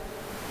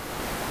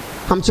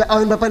 आमच्या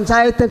आवय बापायन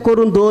जायतें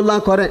करून दवरलां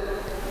खरें.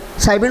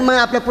 सायबीण माय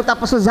आपल्या पुता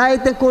पासून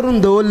जायतें करून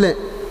दवरलें.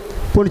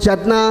 पूण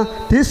जेन्ना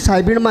तीच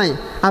सायबीण माय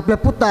आपल्या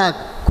पुताक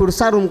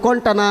खुर्सार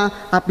हुमकोणटना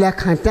आपल्या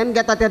खांत्यान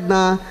घेता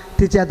तेन्ना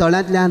तिच्या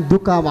दोळ्यांतल्यान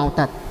दुकां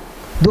व्हांवतात.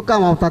 दुकां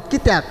व्हांवतात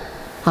कित्याक?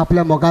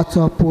 आपल्या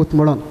मोगाचो पूत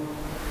म्हणून,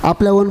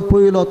 आपल्याहून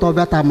पयलो तो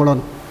बेता म्हणून.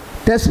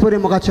 तेच परी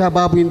मोगाच्या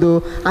बाब हिंदू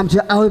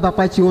आमच्या आवय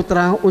बापायची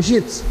उतरां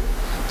अशींच.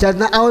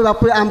 जेन्ना आवय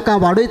बापूय आमकां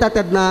वाडयता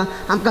तेन्ना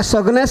आमकां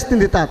सगळेंच ती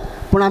दितात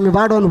पूण आमी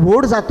वाडोवन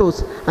व्हड जातूच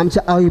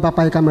आमच्या आवय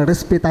बापायक आमी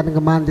रेस्पेद आनी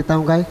मान दिता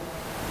काय.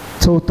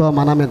 चवथो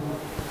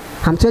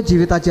मानामेंत आमच्या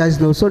जिविताची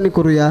आयज नवसोडणी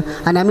करुया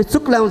आनी आमी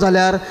चुकल्या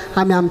जाल्यार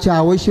आमी आमच्या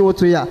आवयशी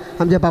वचुया,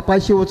 आमच्या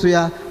बापायशी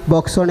वचुया,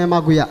 बोगसोणें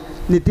मागुया,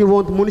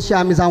 नितीवंत मनशां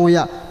आमी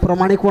जावुया,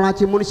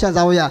 प्रमाणीकपणाची मनशां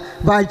जावुया,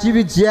 वायट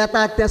जिवीत जे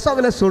येतात तें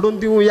सगळें सोडून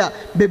दिवया,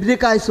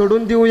 बेबलिकाय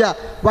सोडून दिवया.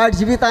 वायट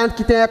जिवितांत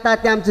कितें येता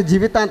तें आमच्या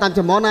जिवितांत,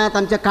 आमच्या मनांत,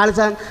 आमच्या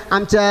काळजांत,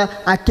 आमच्या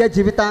आख्ख्या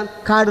जिवितांत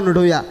काडून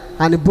उडोवया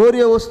आनी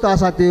बऱ्यो वस्तू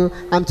आसा त्यो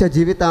आमच्या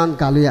जिवितांत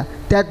घालुया.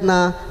 तेन्ना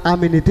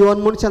आमी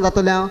नितीवंत मनशां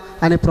जातल्या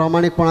आनी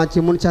प्रमाणीकपणाची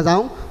मनशां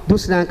जावं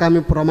दुसऱ्यांक आमी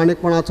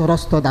प्रमाणीकपणाचो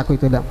रस्तो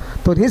दाखयतले.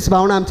 तर हीच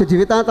भावना आमच्या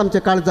जिवितांत,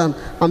 आमच्या काळजांत,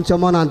 आमच्या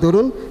मनांत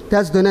धरून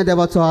त्याच दोनूय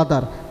देवाचो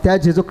आदार, त्या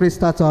जेजू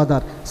क्रिस्ताचो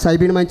आदार,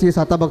 सायबीण मांची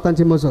साता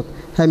भक्तांची मजत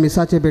ह्या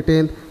मिसाचे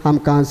भेटेन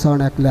आमकां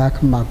सण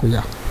एकल्याक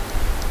मागुया.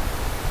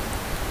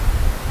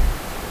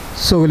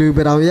 सगळीं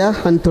उबी रावया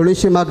आनी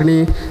थोडीशी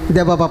मागणी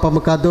देवा बापा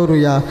मुखार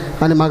दवरुया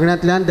आनी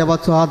मागण्यांतल्यान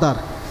देवाचो आदार,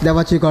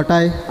 देवाची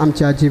घोटाय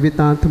आमच्या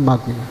जिवितांत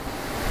मागुया.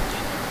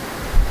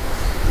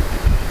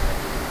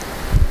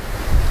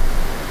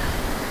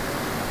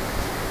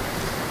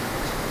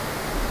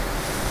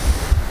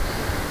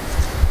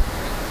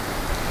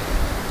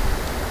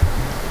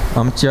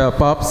 आमच्या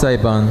पाप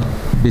साहेबान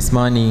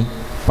बिस्मांनी,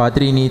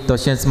 पाद्रींनी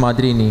तशेंच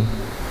माद्रींनी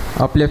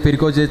आपल्या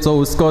फिरकोजेचो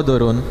हुस्को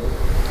धरून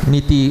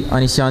निती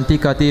आनी शांती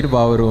खातीर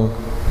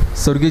वावरूंक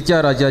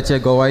सुर्गीच्या राज्याचे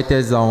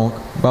गोवायते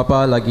जावंक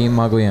बापा लागीं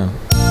मागुया.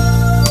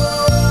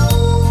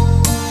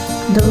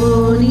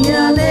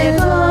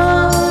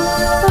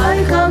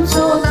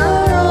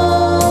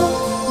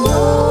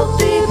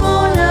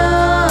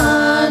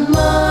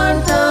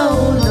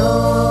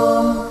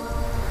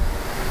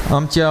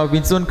 आमच्या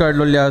विंचून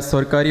काडलेल्या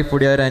सरकारी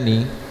फुडाऱ्यांनी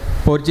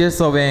पोरजे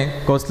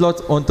सवें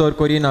कसलोच अंतर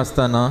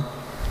करिनासतना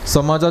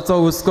समाजाचो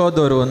हुस्को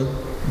धरून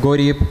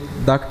गरीब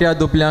धाकट्या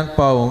दुपल्यांक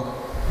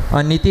पावूंक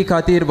आनी निती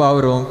खातीर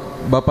वावरूंक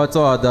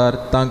बापाचो आदार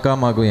तांकां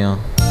मागुया.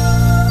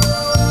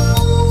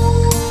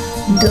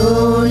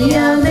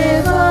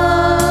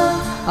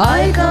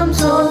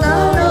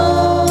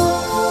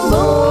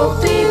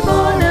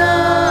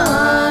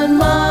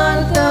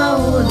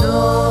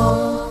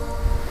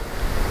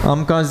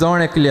 आमकां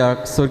जाण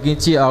एकल्याक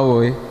सुर्गीची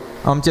आवय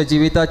आमच्या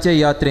जिविताचे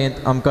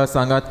यात्रेंत आमकां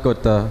सांगात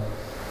करता.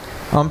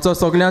 आमचो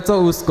सगळ्यांचो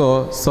हुस्को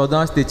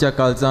सदांच तिच्या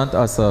काळजांत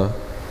आसा.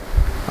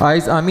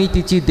 आयज आमी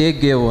तिची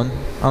देख घेवन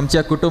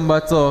आमच्या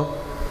कुटुंबाचो,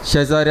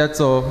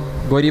 शेजाऱ्याचो,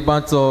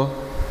 गरिबांचो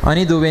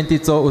आनी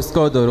दुवेंतीचो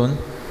हुस्को धरून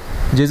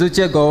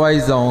जेजूचे गोवाय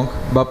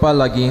जावंक बापा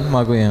लागीं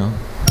मागुया.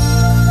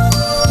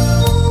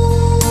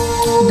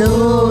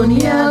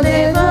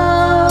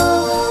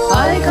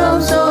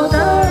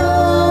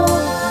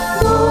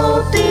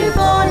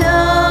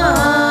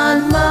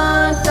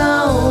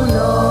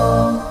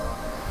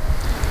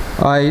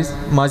 आयज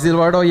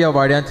माजिलवाडो ह्या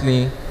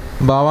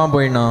वाड्यांतलीं भावां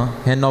भयणां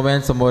हें नवें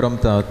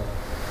समोरमतात.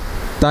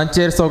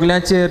 तांचेर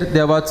सगल्यांचेर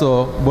देवाचो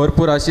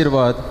भरपूर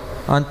आशिर्वाद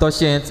आनी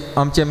तशेंच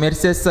आमचे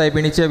मेर्सेस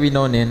सायबिणीचे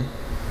विनवणेन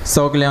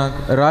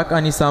सगल्यांक राख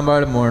आनी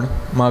सांबाळ म्हूण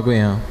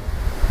मागुया.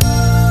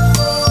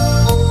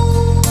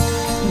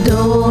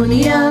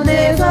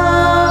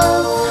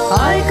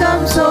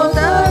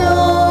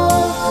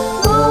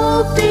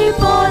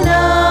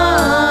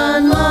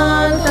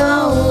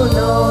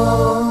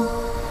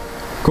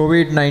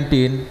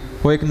 कोविड-19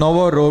 हो एक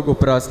नवो रोग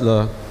उप्रासलो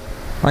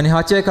आनी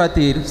हाचे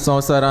खातीर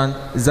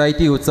संवसारांत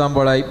जायती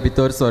उचांबळाय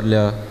भितर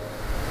सरल्या.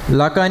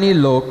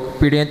 लाखांनी लोक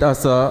पिडेंत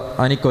आसा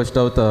आनी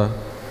कश्टवता.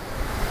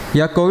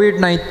 ह्या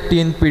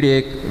कोविड-19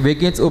 पिडेक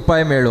बेगीनच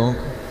उपाय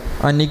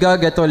मेळोवंक आनी निगा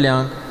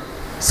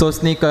घेतल्यांक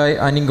सोंसणीकाय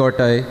आनी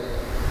गोठाय,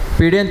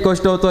 पिडेंत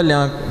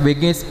कश्टवतल्यांक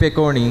बेगीनच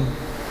पेकोवणी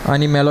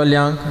आनी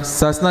मेलोल्यांक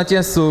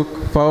सासणाचें सूख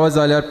फावो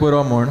जाल्यार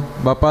पुरो म्हूण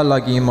बापा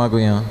लागीं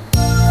मागुया.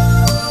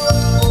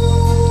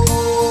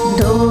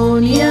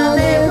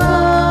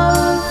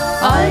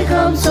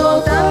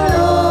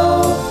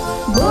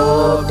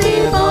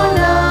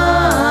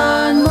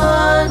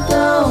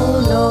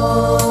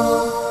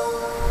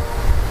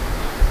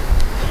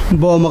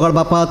 बो मोगळ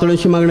बापा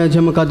तुळशी मागण्यो जे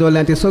मुखार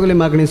दवरल्या ती सगळी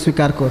मागणी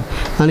स्विकार कर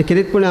आनी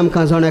कितेंपणी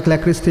आमकां जावन एकल्या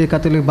क्रिस्ती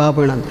कातोलीक भाव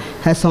भयणांत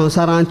ह्या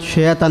संवसारांत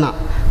येतना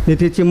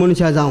नितीची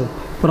मनशां जावं,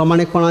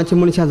 प्रमाणीकपणाची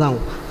मनशां जावं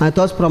आनी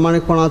तोच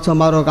प्रमाणीकपणाचो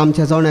मार्ग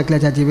आमच्या जावन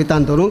एकल्याच्या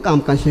जिवितांत धरूंक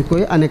आमकां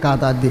शिकय आनी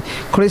आदार दी.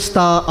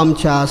 क्रिस्ता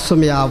आमच्या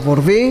सुमया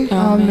वरवीं.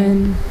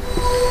 आमेन.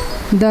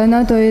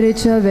 दाना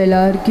तोयरेच्या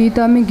वेळार गीत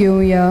आमी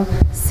घेवया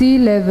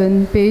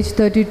C11 पेज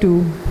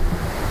 32.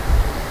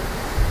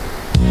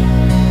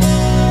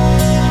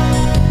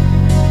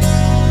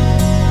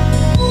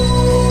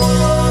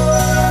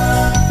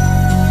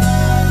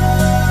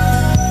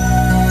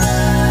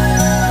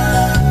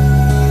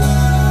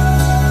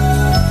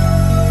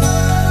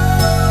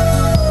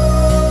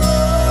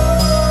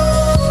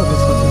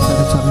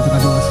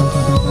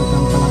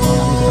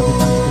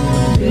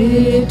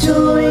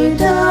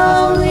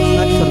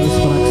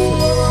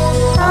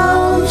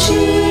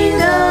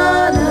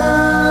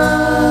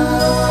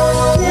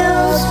 Yeah.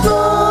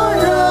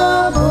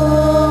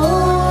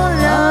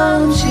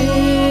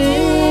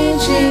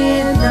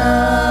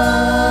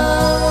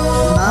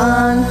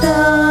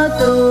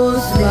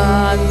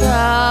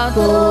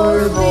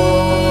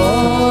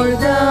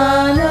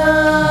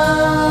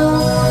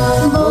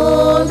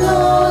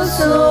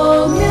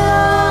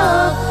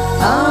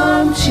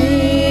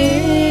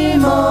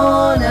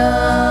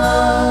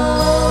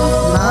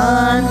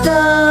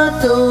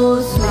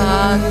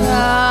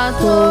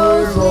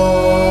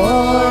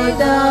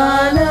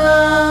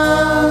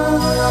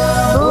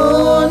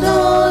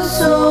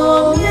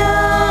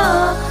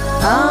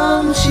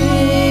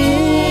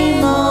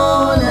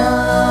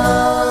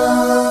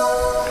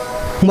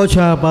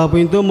 म्हज्या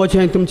बाबूंतू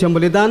म्हजें तुमचें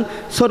बलिदान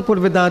सोरपूर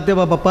वेदा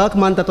देवा बापाक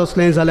मानता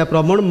तसलें जाल्या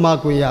प्रमाण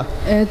मागुया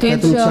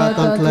तुमच्या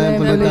हातांतलें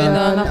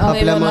बलिदान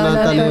आपल्या मनांत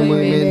आनी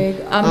मोहिमेन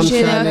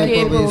आमचे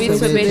नाके पवित्र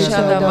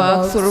सभेच्या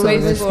दावाक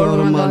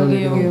सर्वेस्पर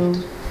मागूं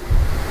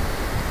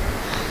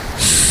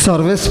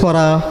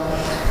सर्वेस्परा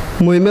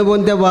मोहिमे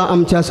बोन देवा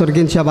आमच्या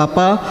सर्गींच्या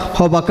बापा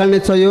हो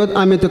बाकारणेचो योद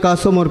आमी तुका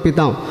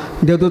समर्पिता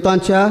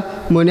देवदूतांच्या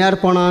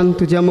मण्यारपणान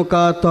तुज्या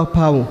मुखार तो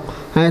फावूं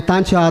आनी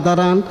तांच्या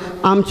आदारान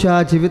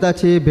आमच्या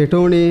जिविताची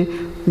भेटवणी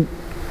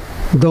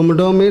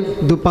दमडमीत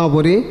दुपां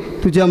बरी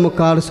तुज्या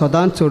मुखार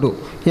सदांच चडू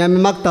हें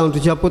आमी मागता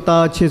तुज्या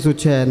पुता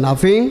जेजूचे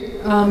नांवीं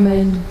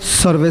आमेन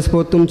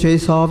सर्वेस्पर तुमचे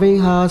सवें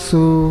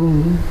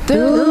आसूं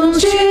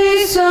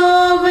तुमचे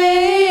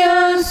सवें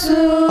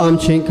आसूं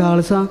आमची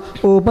काळजां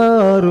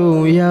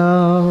उबारुया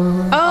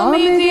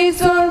आमी ती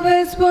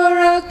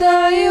सर्वेस्पराक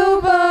दाय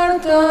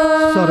उबारता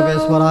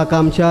सर्वेस्पराक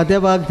आमच्या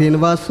देवाक दिन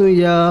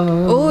वासुया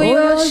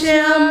अशें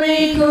आमी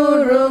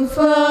करूंक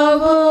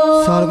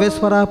फावो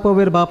सर्वेस्परा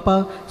पवीर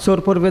बापा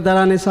सोरपूर वेदार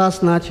आनी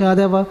सासनाच्या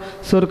देवा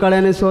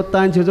सोरकाळ्यांनी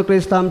सोदता जेजू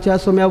क्रिस्त आमच्या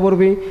सोम्या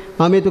वरवीं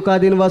आमी तुका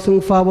दिन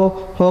वासूंक फावो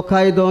हो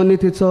कायदो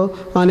नितीचो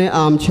आनी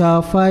आमच्या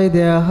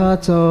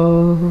फायद्याचो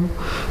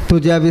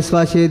तुज्या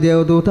विस्वासी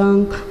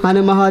देवदूतांक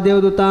आनी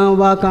महादेवदूतांक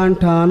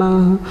वाकाणटाना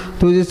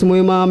तुजीच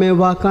मोहिमा आमी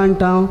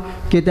वाकाणटाव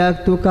कित्याक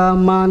तुका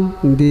मान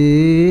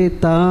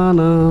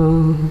दिताना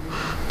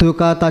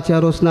तुका ताच्या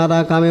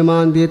रोसणाराक आमी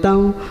मान दिता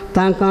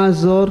तांकां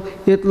जोर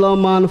इतलो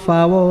मान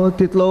फावो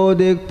तितलो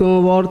अदीक तूं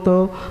व्हरतो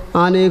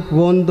आनीक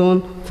वंदन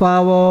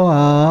फावो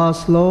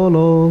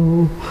आसलोलो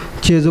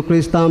जेजू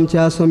क्रिस्त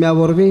आमच्या सोम्या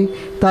वरवीं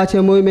ताचे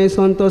मोहिमे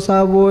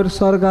संतोशा वयर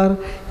स्वर्गार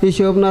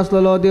हिशोब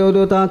नासलेलो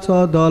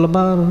देवदूतांचो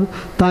दलबार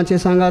तांचे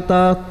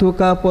सांगाता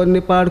तुका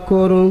परनिपाड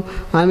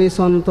करूंक आमी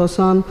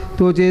संतोशान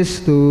तुजी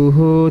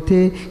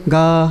स्तुती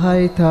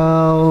गायता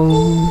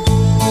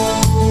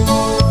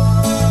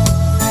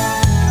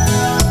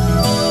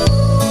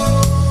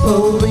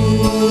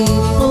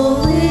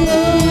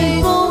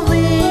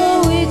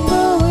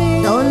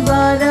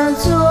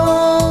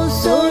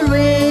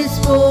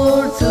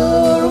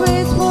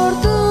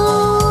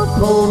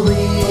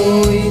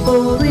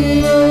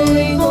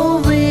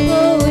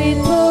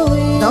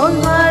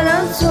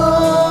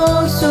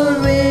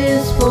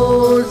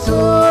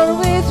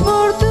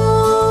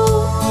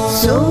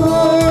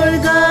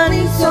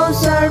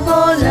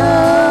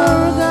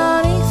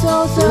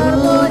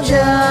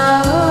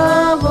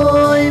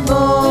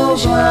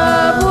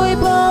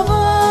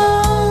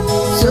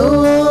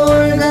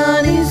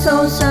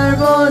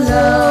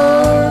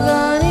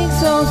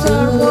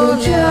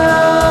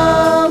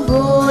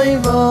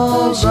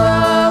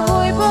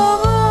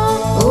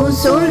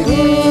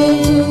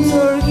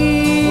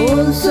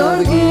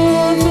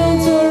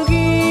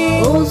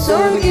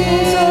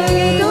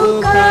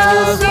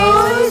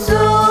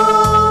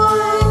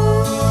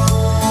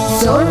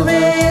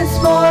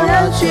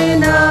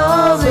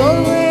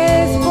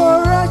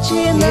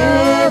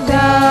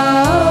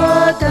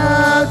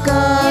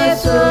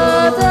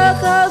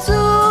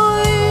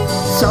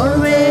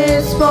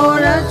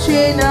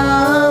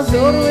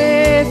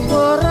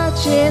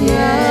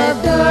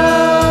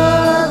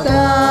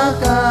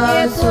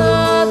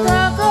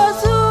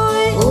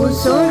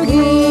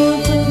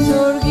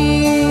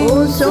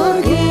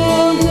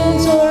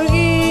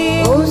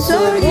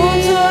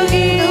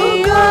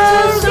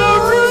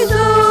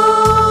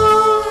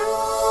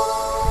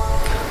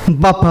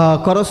बापा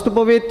खरोच तूं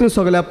पवित्र तूं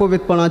सगळ्या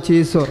पवित्रपणाची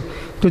इसोर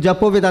तुज्या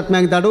पवित्र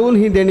आत्म्याक धाडून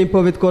ही देणी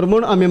पवित्र कर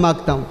म्हूण आमी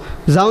मागता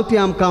जावं ती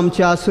आमकां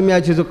आमच्या सुम्या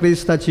जेजू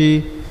क्रिस्ताची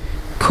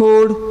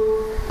खूड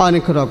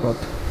आनीक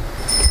रगत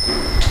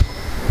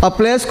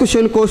आपल्याच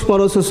कुशेन कोश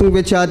मारून सोसूंक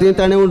वेच्या आदीं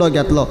ताणें उंडो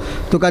घेतलो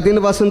तुका दिन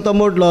वासून तो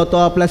मोडलो तो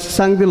आपल्या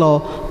शिसांक दिलो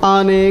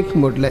आनीक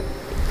मोडले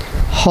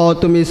हो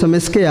तुमी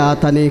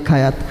समेस्केयात आनी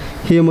खायात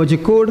ही म्हजी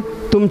कूड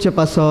तुमचे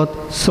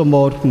पासत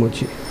समोर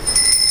म्हजी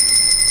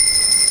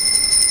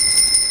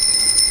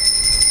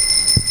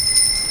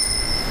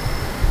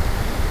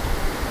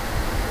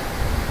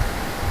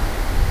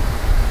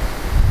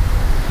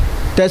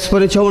तेच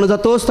परी जेवण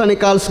जातोच ताणें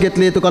काल्स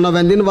घेतली तुका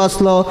नव्यान दिन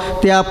वाचलो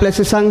ते आपल्या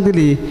शिसांक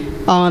दिली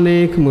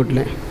आनीक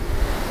मोडलें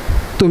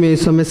तुमी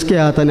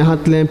समेस्केयात आनी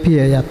हातलें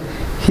पियेयात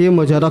ही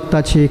म्हज्या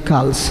रक्ताची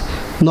काल्स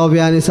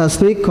नव्या आनी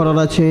सासणीक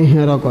करोडाचें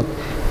हें रगत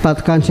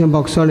पातकांचें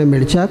बोगसण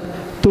मेळच्याक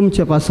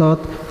तुमचे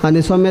पासत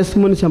आनी समेस्त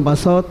मनशां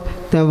पासत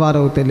तें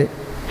वारवतलें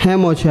हें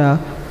म्हज्या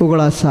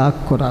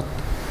उगडासाक करात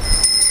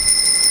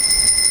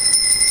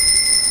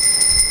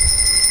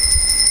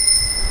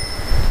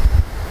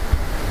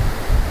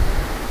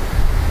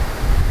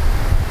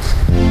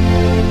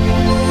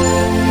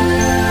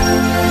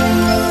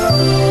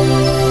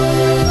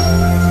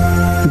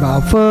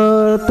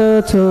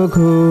Fărtă-ți-o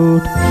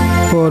gut,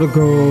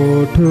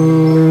 forgotuia.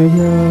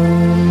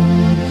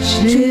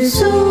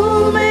 Gesù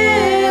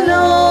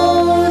melo,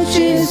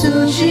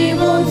 Gesù ci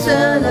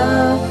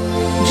monzala,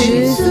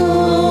 Gesù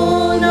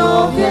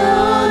no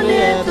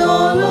viene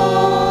tolo.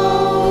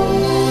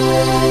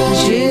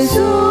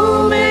 Gesù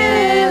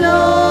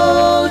melo,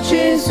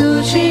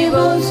 Gesù ci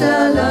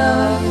monzala,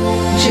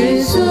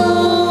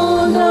 Gesù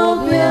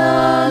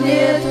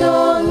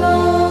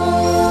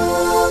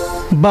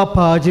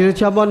बापा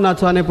जिरेच्या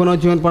मरणाचो आनी पुनः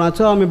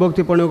जिवनपणाचो आमी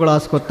भक्तीपणी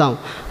उगडास कोत्ता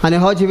आनी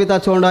हो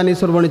जिविताचो ओंड आनी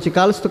सोडवणीची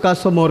काल्स तुका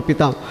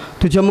समर्पिता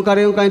तुज्या मुखार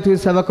येवंक आनी तुजी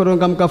सेवा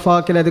करूंक आमकां फाव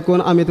केल्या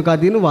देखून आमी तुका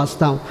दिन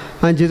वाचता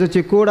आनी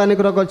जेजूची कूड आनी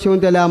रोगत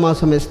शिवून तेल्या आमा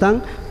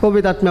समेस्तांक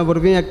पवित्र आत्म्या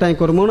वरवीं एकठांय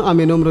कर म्हूण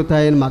आमी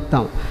नम्रतायेन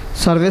मागता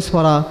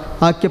सर्वेस्वरा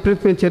आख्खे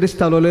पृथ्वीचेर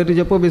रिस्तावलोले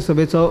तुजे पवित्र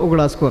सभेचो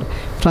उगडास कर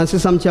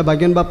फ्रांसीस आमच्या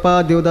भाग्यन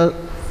बाप्पा देवदास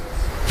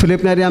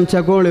फिलिप नेरी आमच्या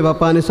गोवळे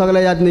बापा आनी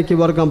सगळ्या याज्ञिकी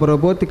वर्गां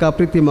बरोबर तिका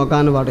प्रिती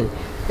मोगान वाडय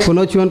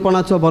पुनः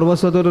जिवनपणाचो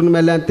भरवसो धरून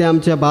मेल्ल्यान ते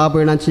आमच्या भाव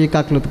भयणांची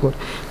काकलूत कर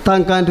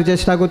तांकां तुज्या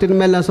श्रागोतीन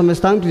मेल्ल्या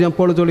समेस्तांक तुज्या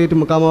पडजोडीत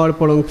मुखामळ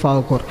पळोवंक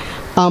फाव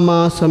कर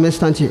आमा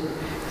समेस्तांची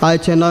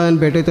आयचे नव्यान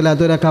भेटयतल्या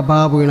दर एका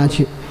भाव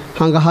भयणांची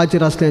हांगा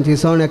हाजीर आसल्यांची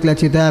सण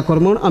एकल्याची दया कर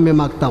म्हूण आमी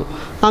मागता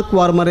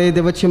आंकवार मरे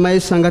देवाची माई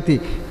सांगाती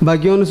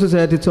भाग्योन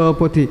सुसयातीचो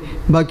अपोती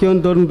भाग्योन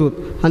दोनदूत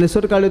आनी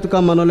सरकाळी तुका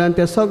मनवल्यान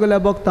त्या सगळ्या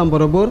भक्तां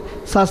बरोबर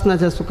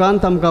सासणाच्या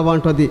सुखांत आमकां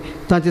वांटो दी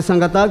तांची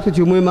सांगाताक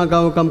तुजी मोहिमा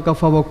गावंक आमकां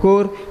फावो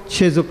कर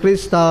जेजू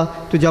क्रिस्ता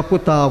तुज्या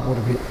पुता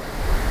वरवीं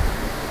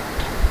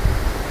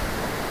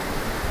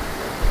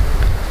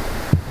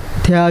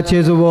त्या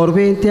जेजू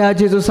वरवीं त्या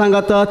जेजू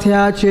सांगाता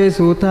त्या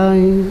जेजू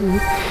ताई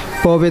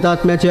पवित्र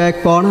आत्म्याच्या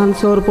एक कोणान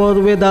सोर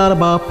पदवेदार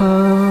बापा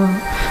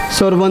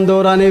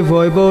सोरवंदोर आनी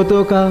वैभव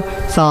तुका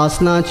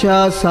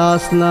सासनाच्या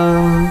सासना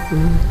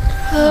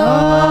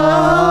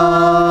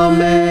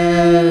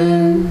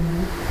आमेन.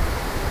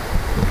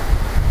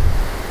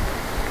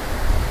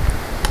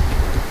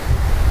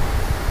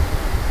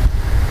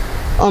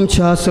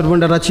 आमच्या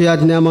सरवंडराची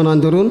आज्ञा मनान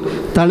धरून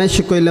ताणें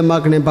शिकयल्ले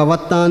मागणे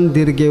भावात्तान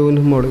धीर घेवन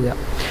म्हणुया.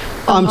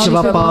 आमचे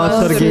बाप्पा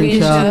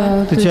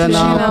सर्गेंच्या तुझें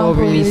नांव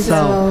पवित्र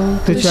जावं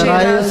तुझें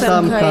राय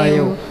आमकां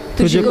येवं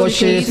तुजी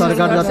कशी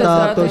सरकार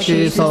जाता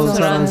तशी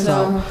संवसारांत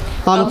जावं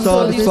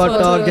आमचो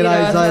दिसपट्टो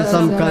गिराय जाय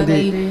आमकां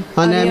दी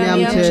आनी आमी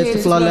आमचे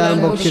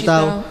चुकलोल्यांक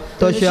बक्षिता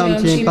तशी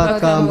आमची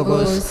पातकां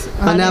बगोस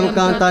आनी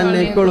आमकां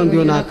ताणें कळून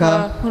दिवं नाका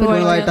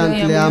पूण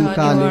वायटांतले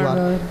आमकां निवाड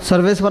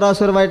सर्वेस्वरा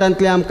सुर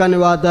वायटांतले आमकां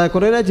निवाड दया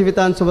करून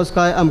जिवितांत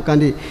सबस्काय आमकां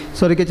दी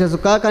स्वर्गेच्या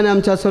सुखाक आनी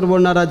आमच्या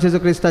सरवडणारा जेजू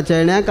क्रिस्ताच्या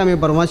येण्याक आमी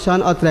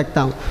बरमाशान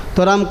अत्रेकता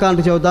तर आमकां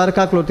तुज्या उदार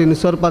काकलोतीन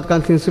सर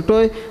पातकांतली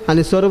सुटोय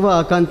आनी सर्व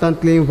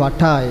आकांतांतली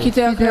वाठाय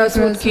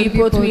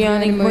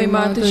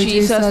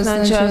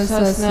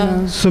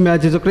सुम्या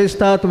जेजू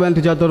क्रिस्ता तुवें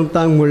तुज्या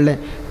धर्मतांक म्हणलें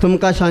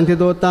तुमकां शांती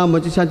दवरता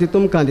म्हजी शांती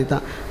तुमकां दिता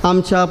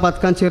आमच्या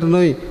पातकांचेर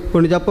न्हय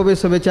पूण तुज्या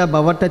पवित्र सभेच्या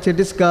भावार्थाचेर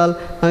दीस घाल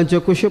आनी ज्यो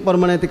कुशी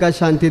प्रमाणे तिका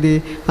शांती दी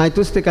आनी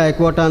तूंच तिका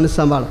एकवटान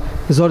सांबाळ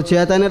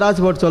जोडचेत आनी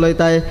राजभर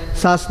चलयताय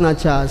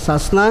सासनाच्या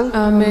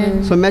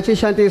सासनांक सोम्याची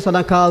शांती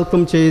सदां काल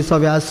तुमची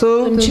सवे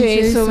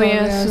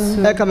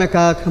आसूं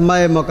एकामेकाक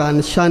माये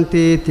मोगान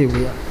शांती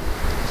दिवया.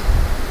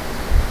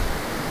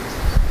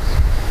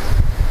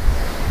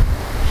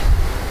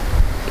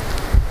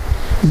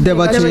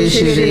 देवाचे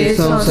शिळे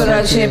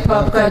संसाराचे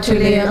पाप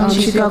काटिले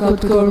आमची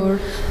काकूत कोड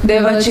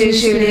देवाचे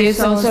शिळे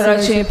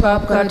संसाराचे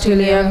पाप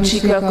काटिले आमची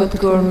काकूत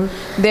कोड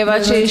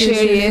देवाचे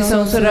शिळे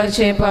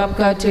संसाराचे पाप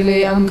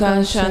काटिले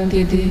आमकां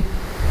शांती दी.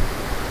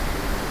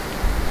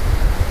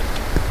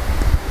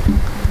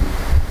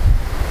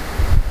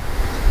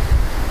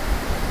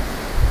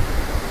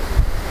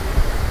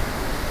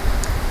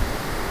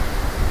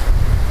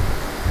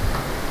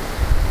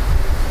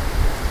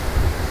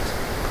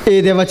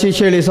 ए देवाची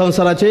शेळी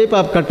संसाराचे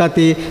पाप काडटा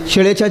ती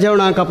शेळेच्या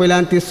जेवणाक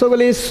आपयल्यान ती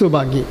सगळी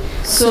सुभागी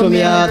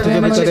सोम्या तुजे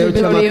भितर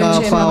येवचें म्हाका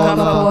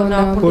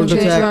फावना पूण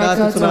तुज्या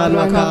एकाच उतरान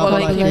म्हाका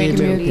भलायकी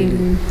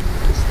मेळटली.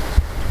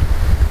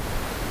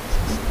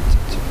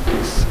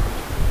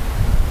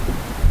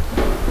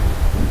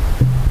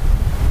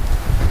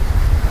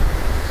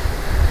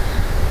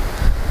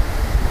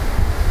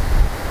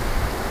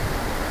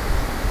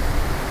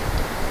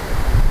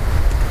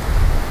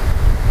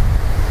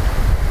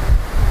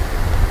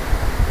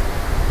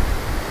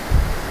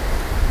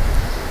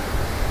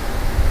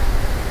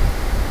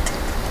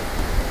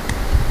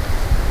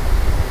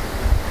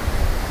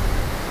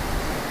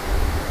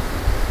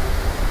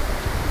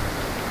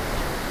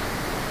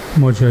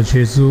 म्हज्या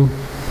जेजू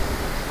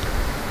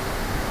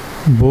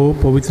भोव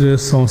पवित्र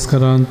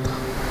संस्कारांत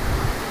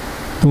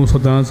तूं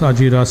सदांच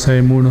हाजीर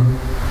आसाय म्हूण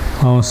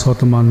हांव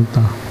स्वत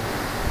मानतां.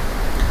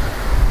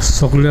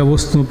 सगळ्या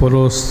वस्तू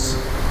परस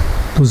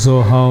तुजो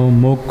हांव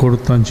मोग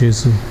करतां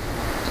जेजू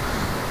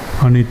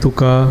आनी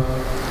तुका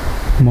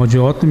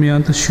म्हज्या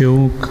आत्म्यांत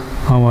शेवूंक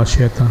हांव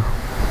आशेतां.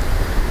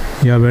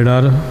 ह्या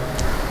वेळार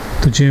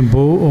तुजें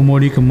भोव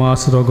अमोलीक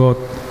मास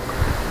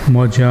रगत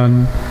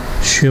म्हज्यान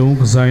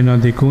शेवूंक जायना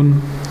देखून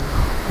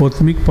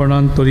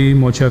आत्मीकपणान तरी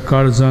म्हज्या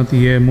काळजांत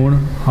ये म्हूण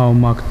हांव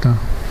मागतां.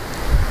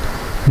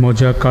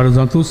 म्हज्या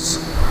काळजांतूच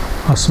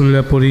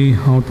आसुल्ल्या परी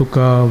हांव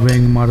तुका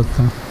वेंग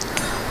मारतां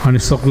आनी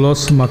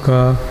सगळोच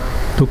म्हाका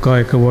तुका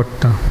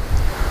एकवडटा.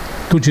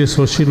 तुजे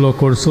सोशिल्लो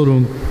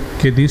कोडसरूंक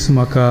केदीस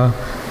म्हाका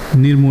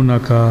निर्मू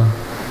नाका.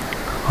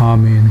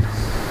 आमेन.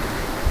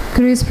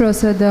 क्रिस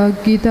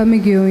प्रसादाक गीत आमी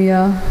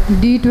घेवया.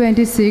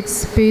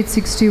 D26 page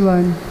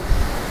 61.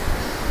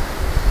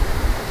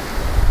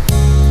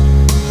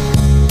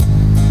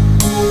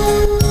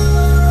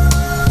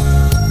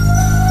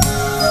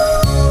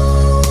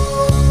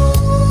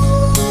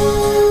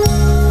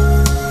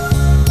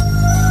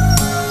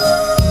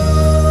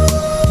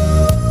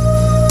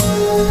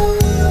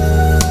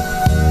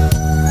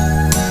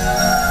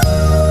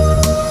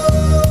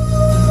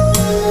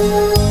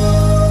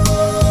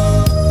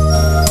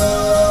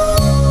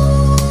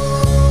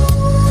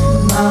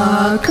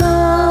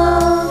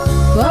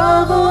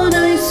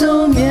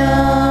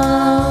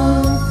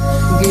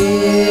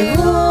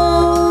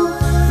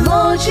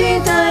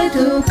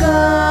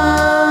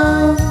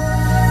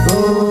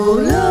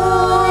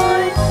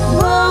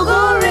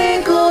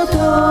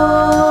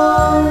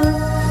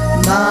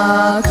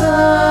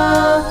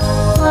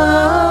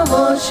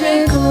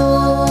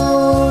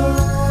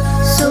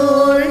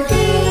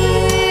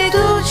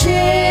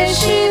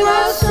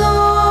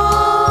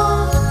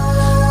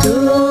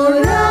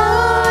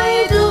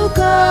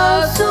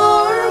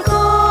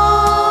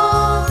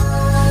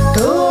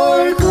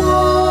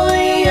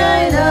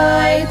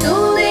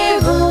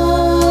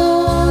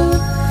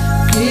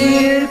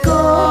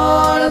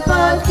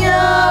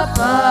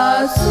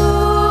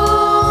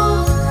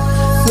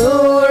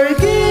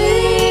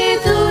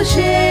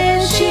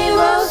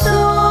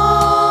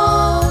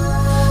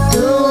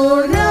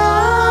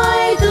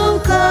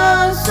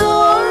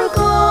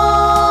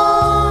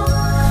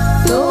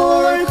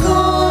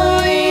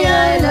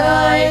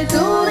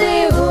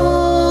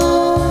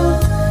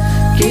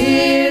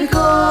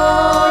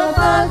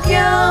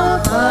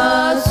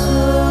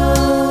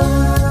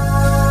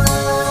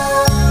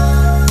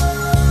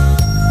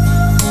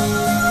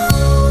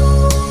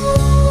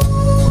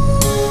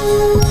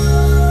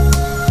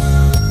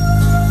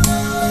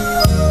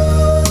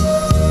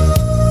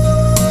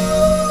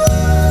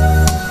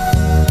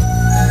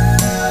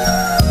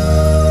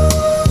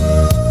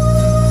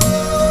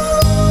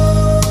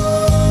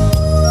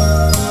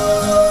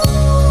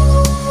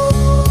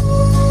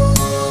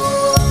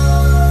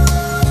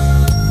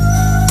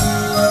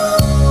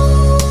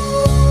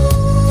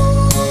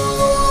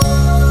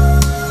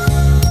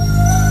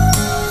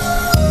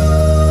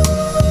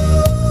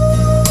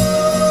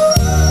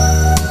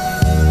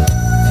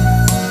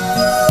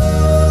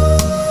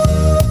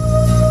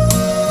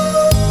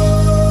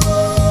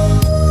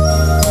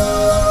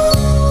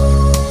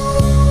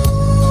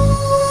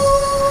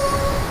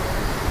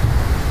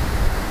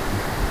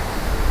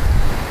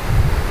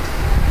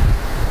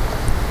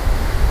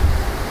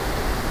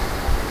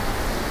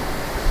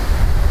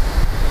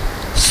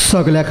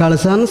 सगल्या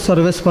काळजान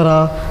सर्वेस्परा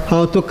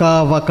हांव तुका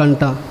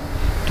वाकणटां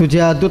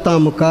तुज्या दुतां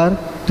मुखार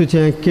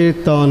तुजें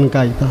किर्तन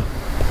गायता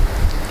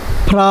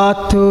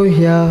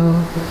प्रार्थुया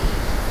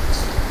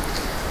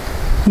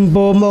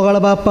भोव मोगाळ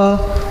बापा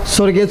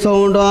सर्गेचो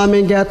उंडो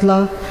आमी घेतला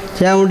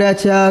ह्या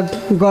उंड्याच्या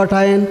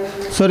गोठायेन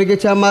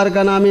सर्गेच्या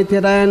मार्गान आमी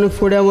थिरायन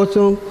फुडें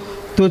वचूंक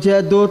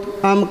तुजें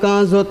दूत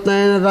आमकां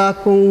जोतनायेन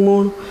राखूंक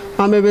म्हूण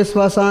आमी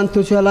विस्वासान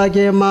तुजे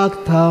लागीं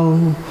मागता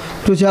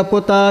तुज्या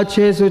पुता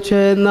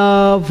जेजूचे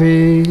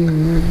नांवे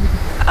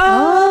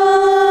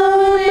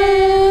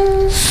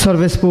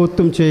सर्वेस्पूत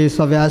तुमचे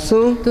सवे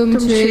आसूं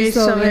तुमचे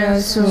सवे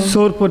आसूं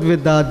सोर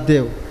पुर्विदाद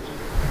देव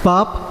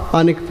बाप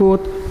आनी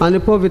पूत आनी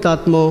पवित्र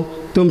आत्मो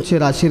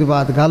तुमचेर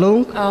आशिर्वाद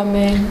घालूंक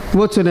आमेन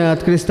वचून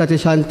येयात क्रिस्ताचे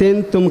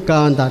शांतीन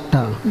तुमकां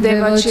धाडटा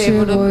देवाचे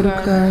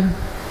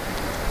उपकार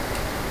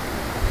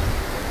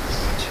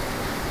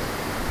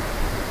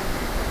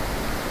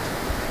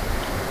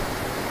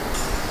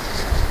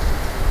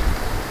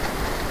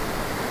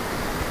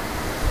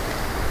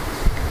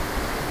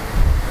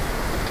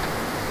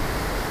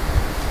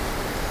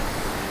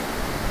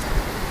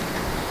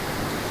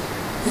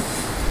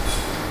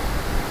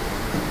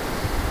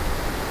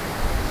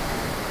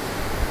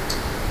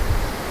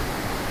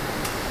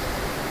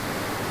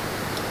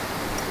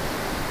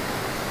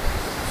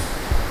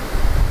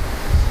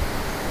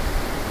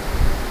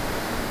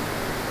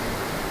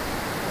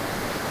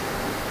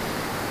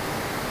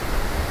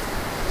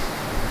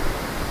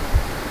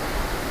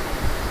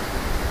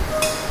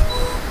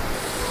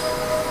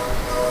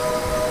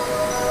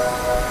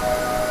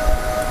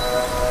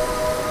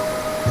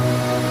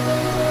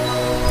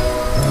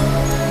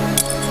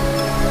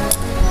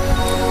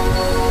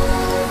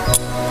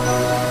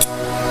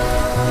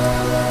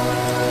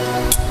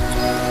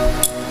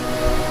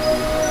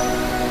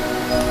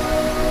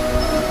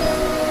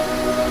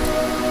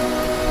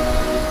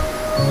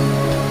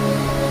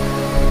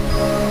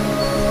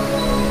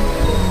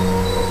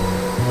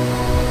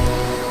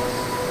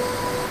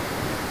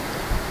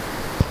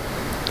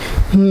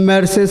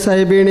Merces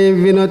सायबिणी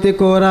विनोती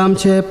कोर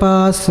आमचे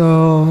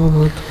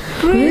पासत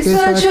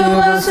क्रिस्ताच्या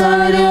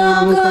वासाने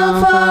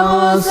आमकां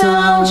फावो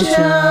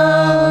जावच्या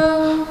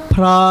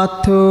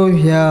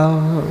प्रार्थुया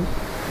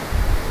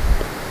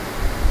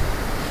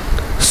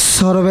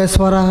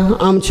सर्वेस्वरा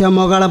आमच्या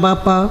मोगाळ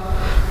बापा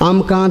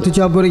आमकां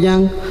तुज्या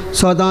भुरग्यांक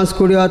सदांच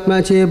कुडी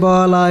आत्म्याची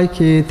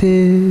भलायकी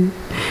दी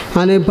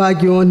आनी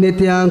भाग्यो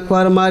नित्यांक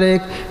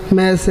परमारेक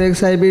मेर्सेस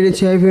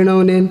सायबिणीचे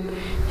विणवणेन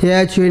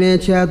ह्या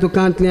जिणेच्या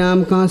दुकांतले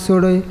आमकां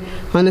सोडय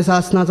आनी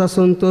सासणाचो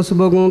संतोश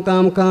भोगूंक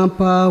आमकां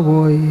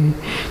पावय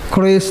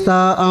क्रिस्ता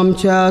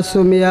आमच्या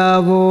सुमया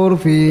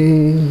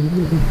वरवीं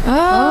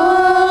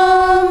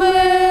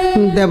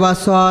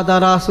देवाचो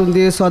आदार आसूं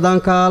दी सदां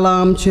काल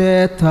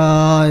आमचे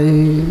थाय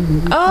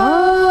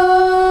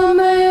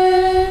आमेन